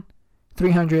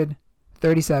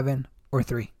 3,337 or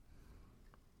 3.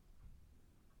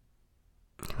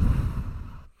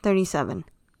 37.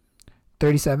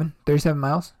 37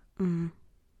 miles? God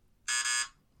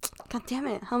damn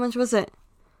it. How much was it?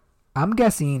 I'm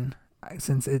guessing,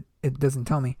 since it doesn't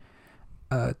tell me,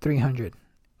 370.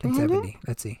 300?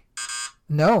 Let's see.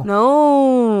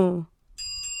 No.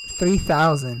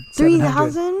 3,000.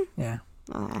 3,000? Yeah.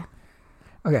 Okay.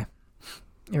 Okay.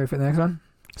 You ready for the next one?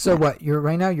 So what? You're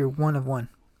 1 of 1.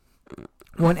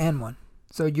 1 and 1.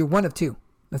 So you're 1 of 2.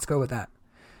 Let's go with that.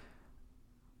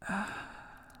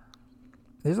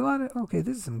 There's a lot of... Okay,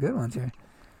 this is some good ones here.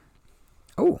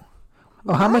 Oh,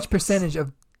 how much percentage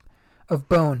of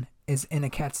bone is in a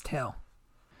cat's tail?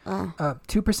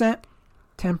 2%,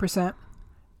 10%.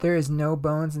 There is no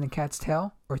bones in a cat's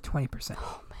tail, or 20%.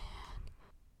 Oh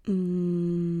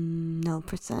man. No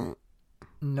percent.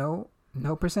 No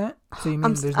percent. So you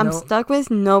mean I'm stuck with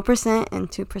no percent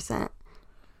and 2%.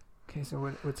 Okay, so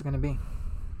what's it gonna be?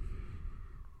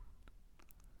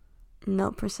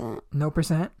 No percent. No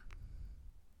percent.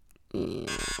 Yeah.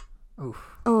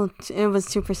 Oof. Oh, it was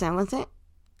 2%, was it?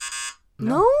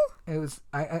 No? It was.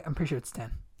 I'm pretty sure it's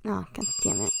 10. Oh, god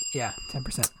damn it. Yeah,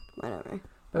 10%. Whatever.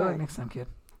 Better luck next time, kid.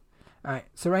 All right.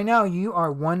 So right now you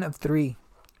are 1 of 3.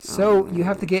 So you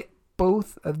have to get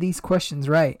both of these questions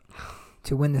right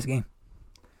to win this game.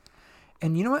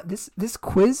 And you know what? This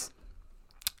quiz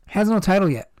has no title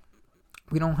yet.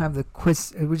 We don't have the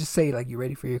quiz. We just say like, you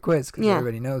ready for your quiz? Because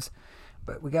everybody knows.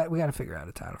 But we got to figure out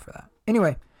a title for that.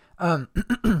 Anyway,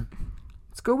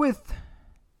 let's go with.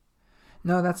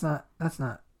 No, that's not.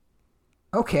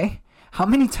 Okay. How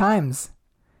many times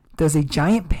does a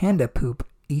giant panda poop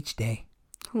each day?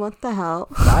 What the hell?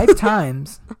 5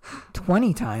 times,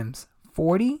 20 times,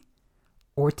 40,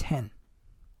 or 10?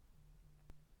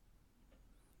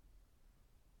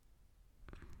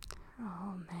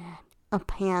 Oh, man. A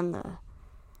panda.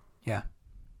 Yeah.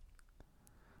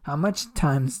 How much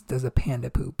times does a panda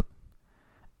poop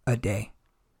a day?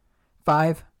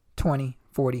 5, 20,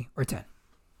 40, or 10?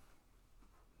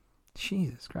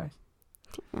 Jesus Christ.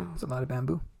 Damn. That's a lot of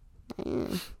bamboo.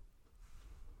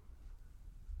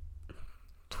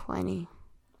 20.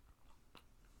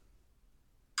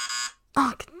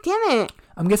 Oh, damn it.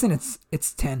 I'm guessing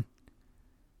it's 10.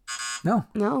 No.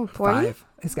 No, 40? 5.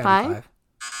 It's gotta be 5.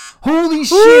 Holy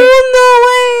shit! Oh,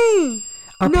 no way!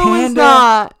 A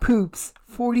panda poops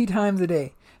 40 times a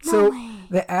day. So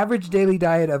the average daily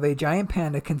diet of a giant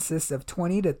panda consists of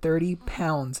 20 to 30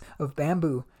 pounds of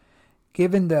bamboo.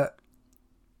 Given the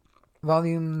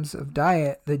volumes of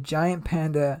diet, the giant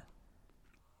panda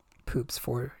poops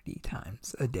 40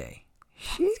 times a day.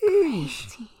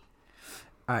 Sheesh.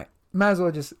 All right. Might as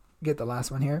well just get the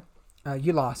last one here.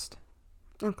 You lost.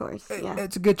 Of course, yeah.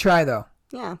 It's a good try, though.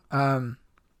 Yeah.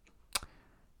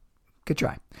 Good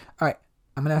try. All right.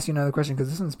 I'm going to ask you another question because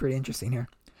this one's pretty interesting here.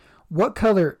 What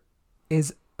color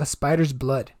is a spider's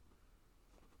blood?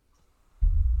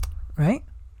 Right?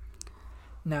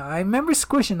 Now, I remember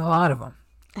squishing a lot of them.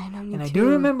 I know, me and too. I do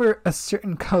remember a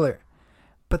certain color.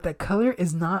 But that color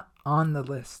is not on the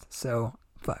list. So,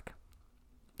 fuck.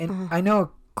 And I know a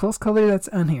close color that's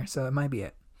on here, so it might be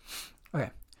it. Okay.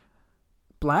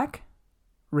 Black,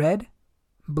 red,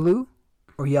 blue,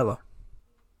 or yellow?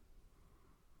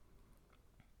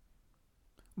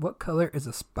 What color is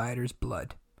a spider's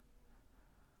blood?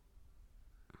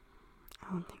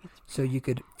 I don't think it's... So you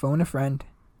could phone a friend.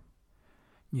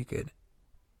 You could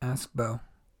ask Bo.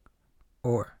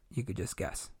 Or you could just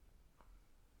guess.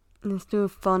 Let's do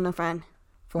phone a friend.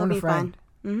 Phone a friend.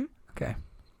 Mm-hmm. Okay.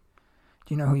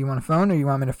 Do you know who you want to phone, or you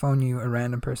want me to phone you a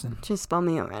random person? Just phone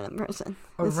me a random person.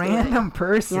 Let's random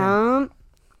person? Yeah.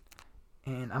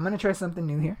 And I'm going to try something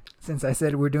new here. Since I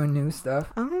said we're doing new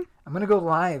stuff. Okay. I'm going to go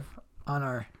live on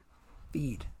our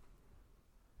feed.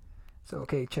 So,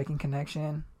 okay, checking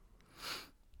connection.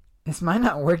 This might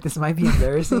not work. This might be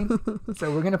embarrassing.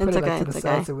 So we're going to put it to the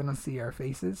side so we don't see our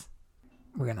faces.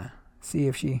 We're going to see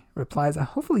if she replies.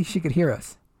 Hopefully she could hear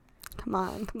us. Come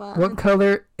on. What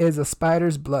color is a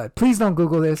spider's blood? Please don't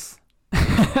Google this.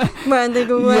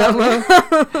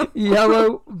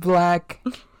 Yellow, black,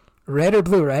 red or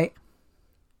blue, right?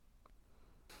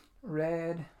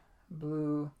 Red,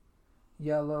 blue,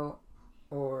 yellow,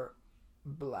 or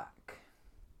black.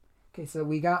 Okay, so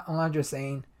we got Alondra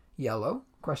saying yellow,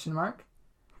 question mark.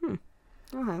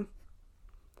 Okay.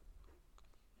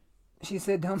 She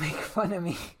said, don't make fun of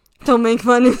me. Don't make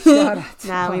fun of me.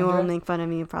 Nah, we won't make fun of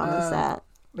me, I promise that.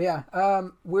 But yeah,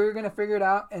 we're going to figure it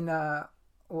out, and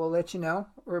we'll let you know.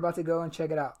 We're about to go and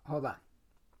check it out. Hold on.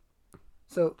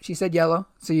 So she said yellow,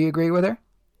 so you agree with her?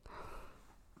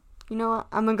 You know what?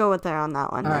 I'm going to go with her on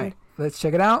that one. All right, let's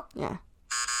check it out. Yeah.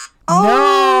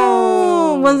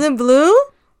 Oh! No! Was it blue?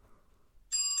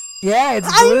 Yeah, it's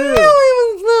blue. I knew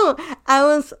it was blue. I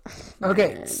was...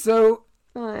 Okay, so...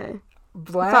 Okay.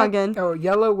 Black. It's all good. Oh,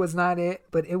 yellow was not it,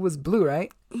 but it was blue,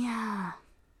 right? Yeah.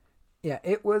 Yeah,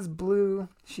 it was blue.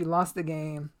 She lost the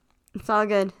game. It's all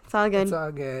good. It's all good. It's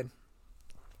all good.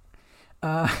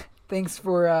 Thanks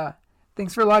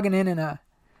for logging in and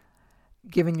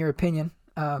giving your opinion.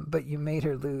 But you made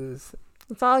her lose.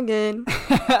 It's all good.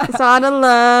 It's all the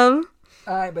love.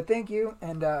 All right, but thank you,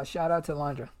 and shout out to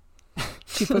Alondra.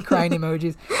 She put crying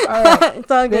emojis. All right.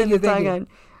 It's all good. It's all good.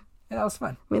 Yeah, that was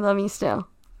fun. We love you still.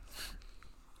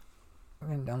 We're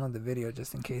going to download the video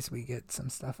just in case we get some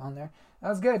stuff on there. That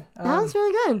was good. That was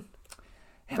really good.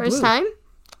 Yeah, first blue. time?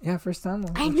 Yeah, first time.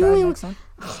 I knew it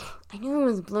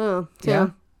was blue, too. Yeah?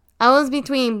 I was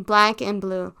between black and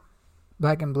blue.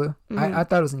 Black and blue? Mm-hmm. I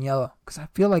thought it was in yellow. Because I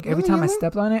feel like every time I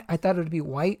stepped on it, I thought it would be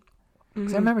white.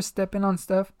 Because I remember stepping on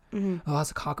stuff. Oh, that's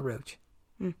a cockroach.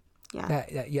 Yeah.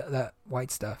 That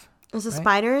white stuff. It was a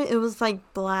spider. It was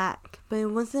like black. But it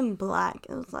wasn't black.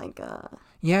 It was like a...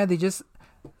 Yeah,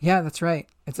 that's right.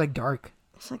 It's like dark.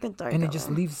 It's like a dark And color. it just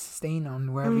leaves stain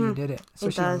on wherever you did it.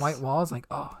 Especially on white walls. Like,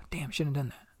 oh, damn, shouldn't have done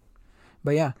that.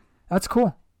 But yeah, that's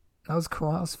cool. That was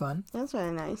cool. That was fun. That's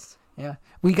really nice. Yeah.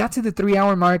 We got to the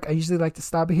 3-hour mark. I usually like to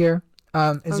stop here.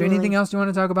 Is there anything else you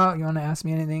want to talk about? You want to ask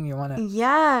me anything? You want to?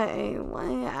 Yeah, I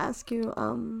want to ask you,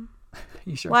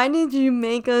 You sure? why did you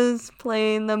make us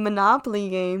play the Monopoly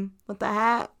game with the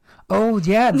hat? Oh,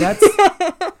 yeah. That's,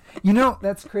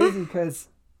 that's crazy because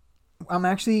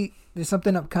there's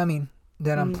something upcoming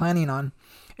that I'm planning on.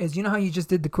 Is how you just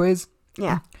did the quiz?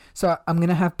 Yeah. So I'm going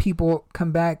to have people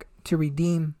come back to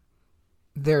redeem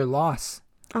their loss.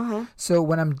 Okay. So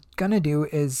what I'm going to do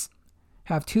is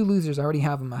have 2 losers. I already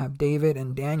have them. I have David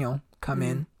and Daniel come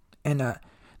in, and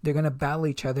they're going to battle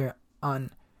each other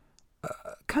on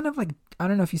kind of like, I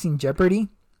don't know if you've seen Jeopardy.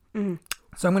 So I'm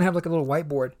going to have like a little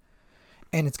whiteboard,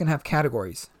 and it's going to have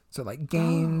categories. So like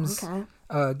games,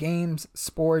 games,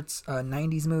 sports,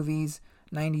 90s movies,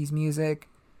 90s music.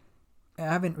 I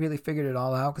haven't really figured it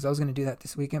all out because I was going to do that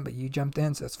this weekend, but you jumped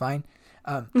in, so it's fine.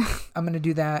 I'm going to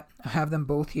do that. I have them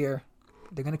both here.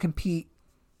 They're going to compete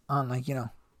on like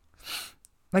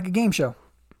a game show.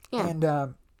 Yeah.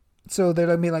 And so they're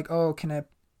going to be like, oh, can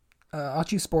I'll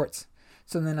choose sports.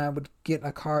 So then I would get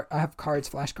a card. I have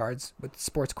flashcards with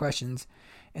sports questions,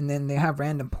 and then they have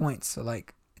random points. So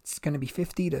like it's going to be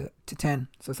 50 to 10.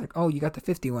 So it's like, oh, you got the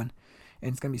 50 one,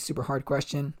 and it's going to be a super hard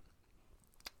question.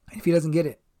 If he doesn't get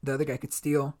it, the other guy could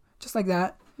steal, just like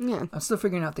that. Yeah. I'm still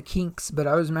figuring out the kinks, but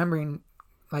I was remembering,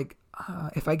 like,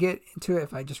 if I get into it,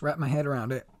 if I just wrap my head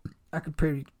around it, I could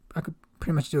pretty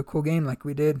much do a cool game like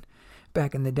we did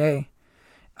back in the day.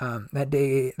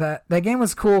 That game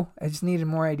was cool. I just needed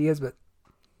more ideas, but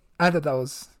I thought that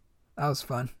was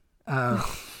fun.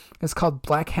 It's called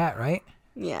Black Hat, right?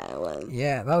 Yeah, it was.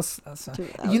 Yeah, that was fun.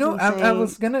 Dude, that I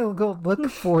was gonna go look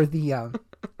for the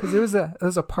because there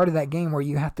was a part of that game where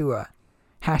you have to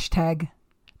hashtag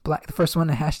the first one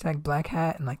to hashtag Black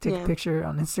Hat and like take a picture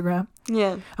on Instagram.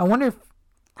 Yeah. I wonder if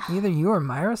either you or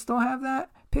Myra still have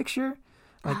that picture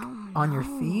like on your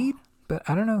feed, but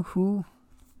I don't know who.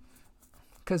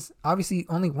 Because obviously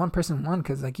only one person won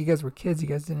because like you guys were kids, you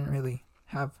guys didn't really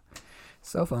have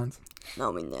cell phones.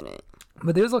 No, we didn't.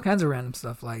 But there's all kinds of random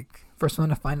stuff like first one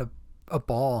to find a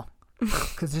ball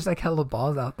because there's like hella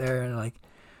balls out there and like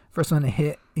first one to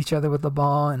hit each other with the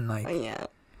ball and like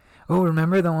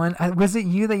remember the one was it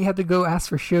you that you had to go ask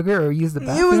for sugar or use the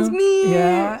bathroom? It was me.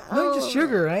 Yeah, no, just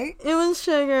sugar, right? It was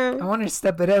sugar. I wanted to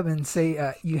step it up and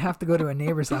say you have to go to a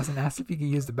neighbor's house and ask if you could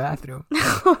use the bathroom.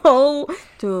 Oh,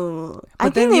 dude, I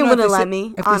think they wouldn't let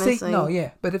me.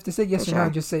 Honestly, but if they say yes or no,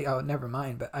 just say never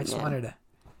mind. But I just wanted to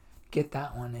get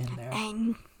that one in there.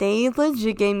 And they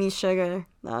legit gave me sugar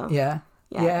though. Yeah.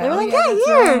 Yeah. They were like, here.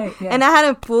 Right. Yeah. And I had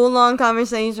a full long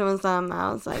conversation with them.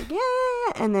 I was like, yeah.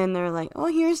 And then they were like, oh,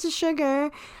 here's the sugar.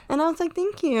 And I was like,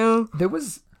 thank you. There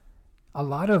was a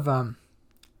lot of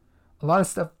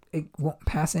stuff it won't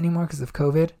pass anymore because of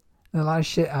COVID. And a lot of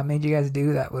shit I made you guys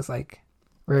do that was like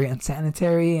very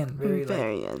unsanitary and very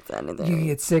unsanitary. You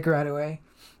get sick right away.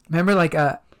 Remember, like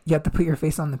you have to put your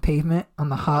face on the pavement on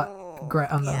the hot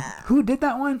ground. Who did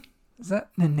that one? Is that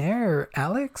Nene or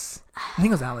Alex? I think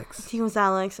it was Alex. It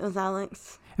was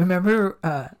Alex. Remember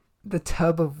the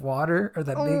tub of water or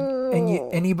that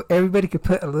big, and everybody could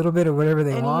put a little bit of whatever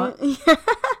they want. Yeah.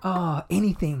 Oh,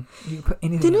 anything. You could put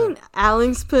anything. Didn't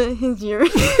Alex put his urine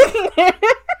in there?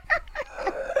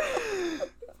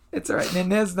 It's all right.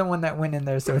 Nene's the one that went in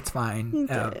there, so it's fine.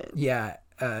 Yeah,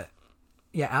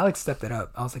 Alex stepped it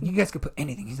up. I was like, you guys could put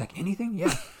anything. He's like, anything?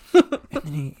 Yeah. And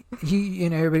then he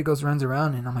everybody runs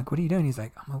around, and I'm like, what are you doing? He's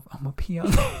like, I'm gonna pee on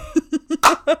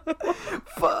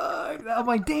Fuck. I'm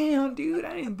like, damn, dude,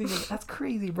 I didn't think of that. That's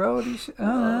crazy, bro. I don't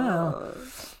know.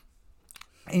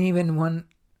 And even when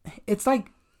it's like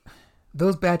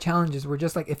those bad challenges were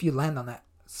just like if you land on that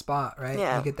spot, right?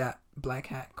 Yeah. You get that black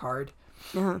hat card.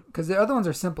 Because the other ones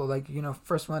are simple, like,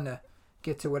 first one to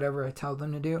get to whatever I tell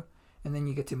them to do, and then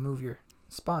you get to move your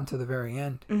spot to the very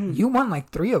end. Mm-hmm. You won like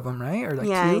 3 of them, right? Or like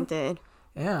 2? I did.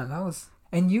 Yeah, that was,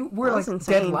 and you were like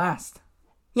insane. Dead last.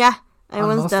 Yeah, I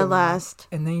was dead last.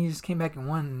 And then you just came back and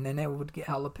won, and then they would get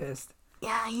hella pissed.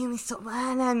 Yeah, he was so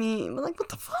mad at me. But like, what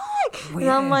the fuck? Well, and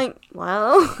I'm like,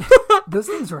 well. Those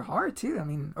things were hard too. I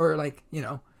mean, or like,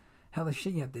 hella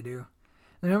shit you have to do.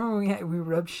 Remember when we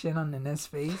rubbed shit on Nene's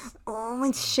face? Oh my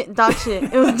shit, dog shit.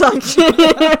 It was dog shit.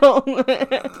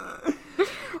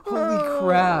 Holy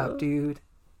crap, dude.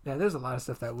 Yeah, there's a lot of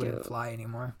stuff that wouldn't fly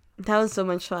anymore. That was so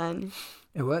much fun.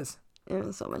 It was. It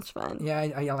was so much fun. Yeah,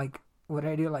 I like, what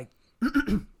did I do? Like,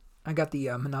 I got the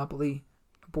Monopoly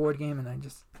board game and I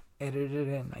just edited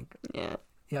it and like. Yeah,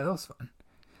 that was fun.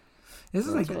 This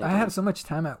is like, really I had so much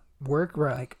time at work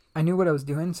where like, I knew what I was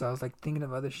doing, so I was like thinking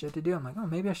of other shit to do. I'm like, oh,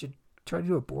 maybe I should try to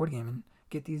do a board game and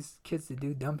get these kids to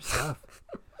do dumb stuff.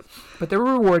 But they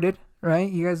were rewarded,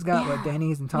 right? You guys got what,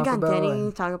 Denny's and Taco Bell? We got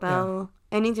Denny's, Taco Bell,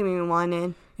 anything we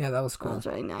wanted. Yeah, that was cool. That was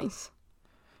really nice.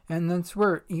 And that's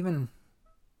where even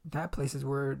that place is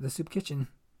where the soup kitchen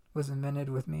was invented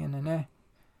with me and Nene.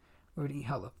 We would eat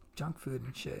hella junk food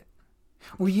and shit.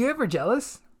 Were you ever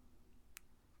jealous?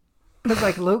 Because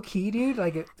like low key, dude,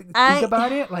 like think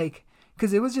about it, like,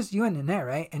 because it was just you and Nene,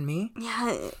 right? And me?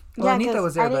 Yeah. Well, Anita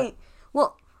was there, but...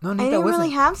 Well, no, I didn't really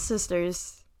have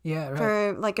sisters. Yeah, right.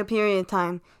 For like a period of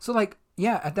time. So like,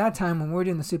 yeah, at that time when we were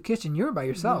doing the soup kitchen, you were by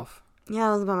yourself. Yeah,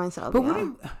 I was by myself. But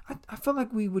I felt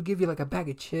like we would give you like a bag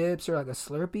of chips or like a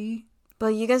Slurpee.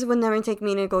 But you guys would never take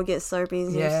me to go get Slurpees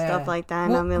or stuff like that.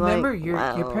 And I'll be like, remember, your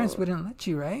parents wouldn't let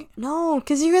you, right? No,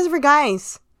 because you guys were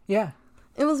guys. Yeah.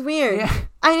 It was weird. Yeah.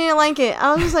 I didn't like it.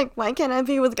 I was just like, why can't I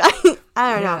be with guys?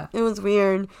 I don't know. It was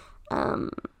weird. But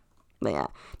yeah.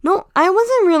 No, I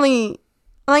wasn't really...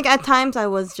 Like, at times I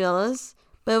was jealous.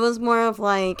 But it was more of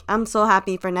like, I'm so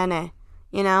happy for Nene.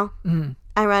 You know? Mm-hmm.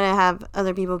 I'd rather have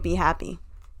other people be happy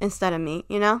instead of me.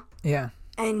 You know? Yeah.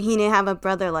 And he didn't have a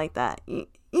brother like that. You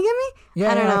get me?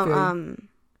 Yeah, I don't know.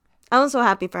 I was so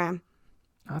happy for him.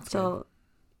 That's so good.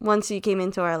 Once he came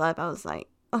into our life, I was like,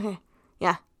 okay,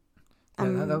 yeah.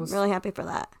 I'm really happy for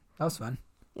that. That was fun.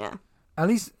 Yeah. At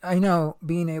least I know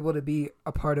being able to be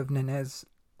a part of Nene's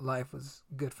life was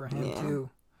good for him too.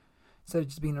 Instead of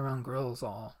just being around girls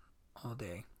all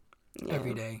day,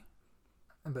 every day.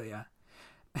 But yeah.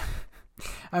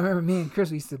 I remember me and Chris,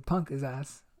 we used to punk his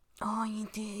ass. Oh, you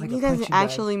did. Like you guys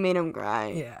actually made him cry.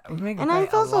 Yeah, we made him and cry I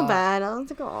felt so bad. I was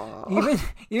like, oh.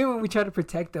 Even when we tried to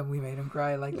protect him, we made him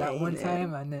cry. Like that one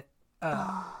time, and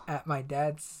at my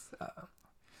dad's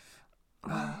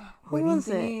wedding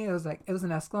thingy, it was an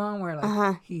Escalon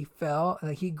where he fell,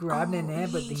 like he grabbed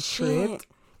Nene, but they tripped.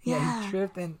 Yeah, he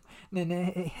tripped and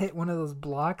Nene hit one of those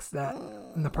blocks that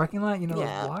in the parking lot. You know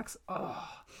those blocks? Oh,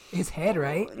 his head,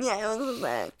 right? Yeah, it was his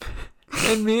head.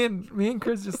 And me and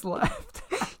Chris just laughed.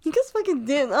 You guys fucking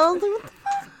did. I was like, what the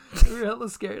fuck? We were hella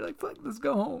scared. Like, fuck, let's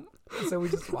go home. And so we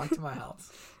just walked to my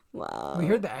house. Wow. We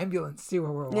heard the ambulance too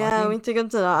where we were walking. Yeah, we took him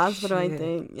to the hospital, I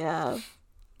think. Yeah.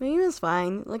 But he was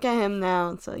fine. Look at him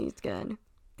now, so he's good.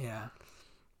 Yeah.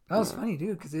 That was funny,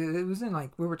 dude, because it wasn't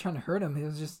like we were trying to hurt him. It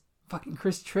was just fucking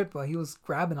Chris tripped while he was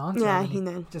grabbing onto him. Yeah, he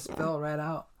did. Just fell right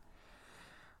out.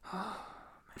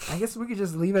 I guess we could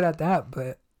just leave it at that,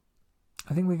 but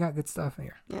I think we got good stuff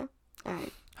here. Yeah. All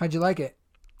right. How'd you like it?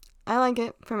 I like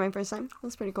it for my first time. It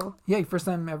was pretty cool. Yeah, your first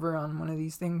time ever on one of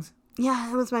these things?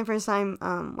 Yeah, it was my first time.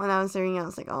 When I was doing it, I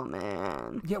was like, oh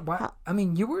man. Yeah, why? I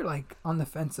mean, you were like on the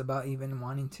fence about even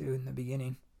wanting to in the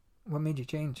beginning. What made you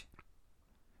change?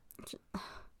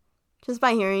 Just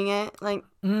by hearing it, like,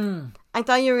 I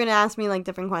thought you were gonna ask me like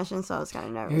different questions, so I was kind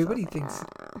of nervous. Everybody like, thinks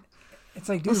it's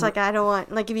like, dude, it's like I don't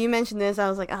want. Like, if you mentioned this, I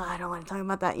was like, oh, I don't want to talk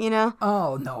about that. You know?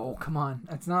 Oh no, come on!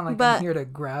 It's not like I'm here to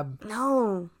grab.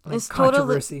 No, like, it's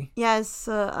controversy. Totally. Yeah, it's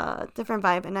a different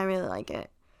vibe, and I really like it.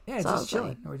 Yeah, it's just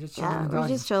chilling. Like, we're just chilling. Yeah, and we're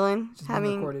just chilling, just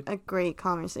having a great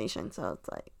conversation. So it's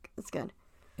like it's good.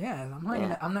 Yeah,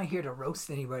 I'm not here to roast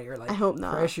anybody or like I hope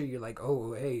not. pressure you. Like,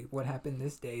 oh, hey, what happened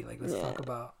this day? Like, let's talk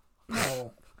about.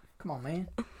 Oh, come on, man.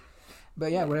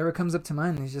 But yeah, whatever comes up to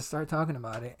mind, we just start talking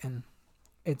about it, and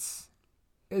it's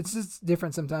just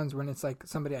different sometimes when it's like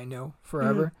somebody I know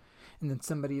forever, and then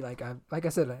somebody like I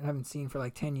said, I haven't seen for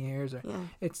like 10 years, or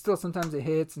it's still sometimes it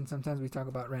hits, and sometimes we talk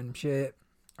about random shit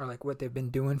or like what they've been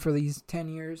doing for these 10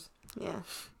 years. Yeah.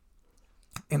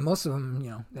 And most of them,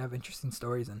 they have interesting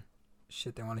stories and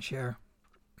shit they want to share.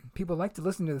 People like to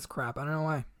listen to this crap. I don't know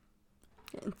why.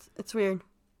 It's weird.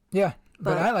 Yeah,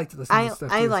 but I like to listen to this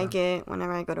stuff. I like it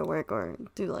whenever I go to work or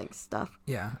do like stuff.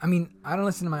 Yeah, I mean, I don't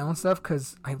listen to my own stuff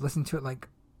because I listen to it like,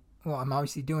 well, I'm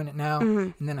obviously doing it now,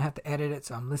 and then I have to edit it,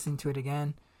 so I'm listening to it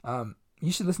again.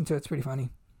 You should listen to it. It's pretty funny.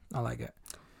 I like it.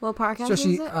 What podcast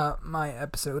Especially, is it? my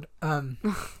episode.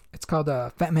 It's called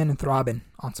Fat Man and Throbbing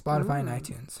on Spotify and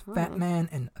iTunes. Fat Man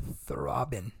and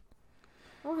Throbbing.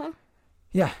 Okay.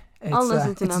 Yeah, I'll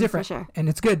listen to it's them different, for sure. And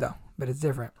it's good though, but it's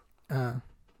different.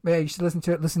 But yeah, you should listen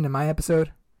to it. Listen to my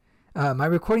episode. My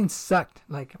recording sucked.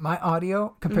 Like my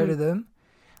audio compared to them,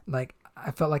 like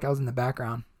I felt like I was in the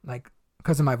background, like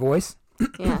because of my voice.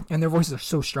 Yeah. And their voices are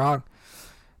so strong.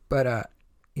 But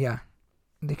yeah,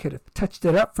 they could have touched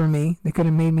it up for me. They could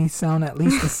have made me sound at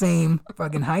least the same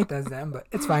fucking height as them. But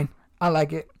it's fine. I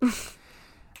like it. You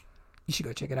should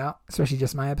go check it out, especially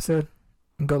just my episode.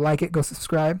 And go like it. Go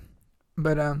subscribe.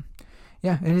 But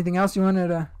yeah. Anything else you wanted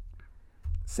to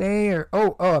say,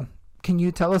 or can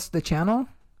you tell us the channel,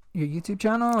 your YouTube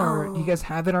channel, or you guys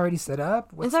have it already set up?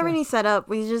 It's already set up.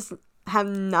 We just have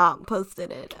not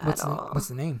posted it at all. What's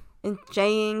the name? It's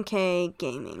J&K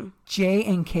Gaming.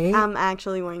 J&K? I'm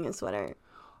actually wearing a sweater.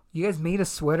 You guys made a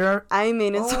sweater? I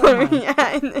made a sweater.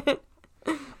 Yeah.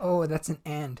 Oh, that's an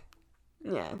and.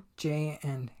 Yeah.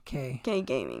 J&K. K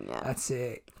Gaming. Yeah. That's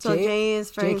it. So J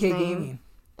is for his name, Gaming.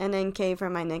 And then K for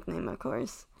my nickname, of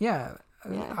course. Yeah.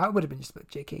 I would have been just put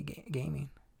JK Gaming.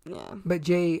 Yeah. But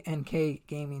J&K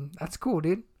Gaming, that's cool,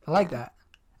 dude. I like that.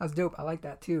 That's dope. I like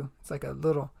that too. It's like a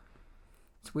little,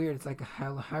 it's weird. It's like a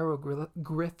hieroglyph.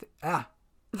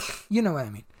 You know what I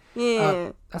mean.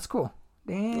 Yeah. That's cool.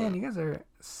 Damn, you guys are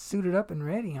suited up and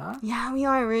ready, huh? Yeah, we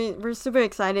are. We're super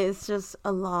excited. It's just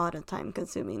a lot of time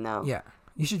consuming though. Yeah.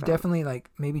 You should definitely like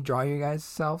maybe draw your guys'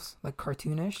 selves like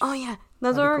cartoonish. Oh yeah,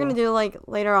 that's what we're gonna do like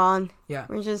later on. Yeah,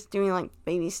 we're just doing like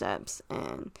baby steps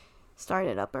and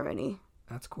started up already.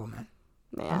 That's cool, man.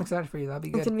 Yeah. I'm excited for you. That'll be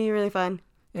good. It's gonna be really fun.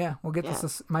 Yeah, we'll get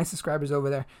my subscribers over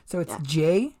there. So it's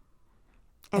J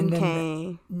and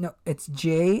K. No, it's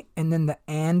J and then the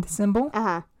and symbol.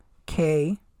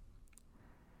 K.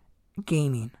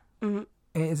 Gaming.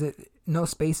 Is it no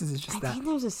spaces? It's just that. I think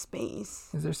there's a space.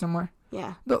 Is there somewhere?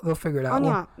 Yeah. They'll figure it out.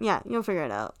 Oh yeah, you'll figure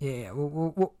it out. Yeah.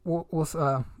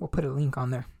 We'll put a link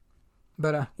on there.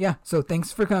 But yeah. So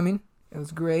thanks for coming. It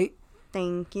was great.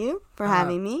 Thank you for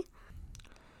having me.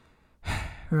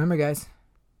 Remember, guys,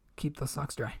 keep those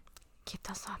socks dry. Keep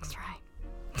those socks dry.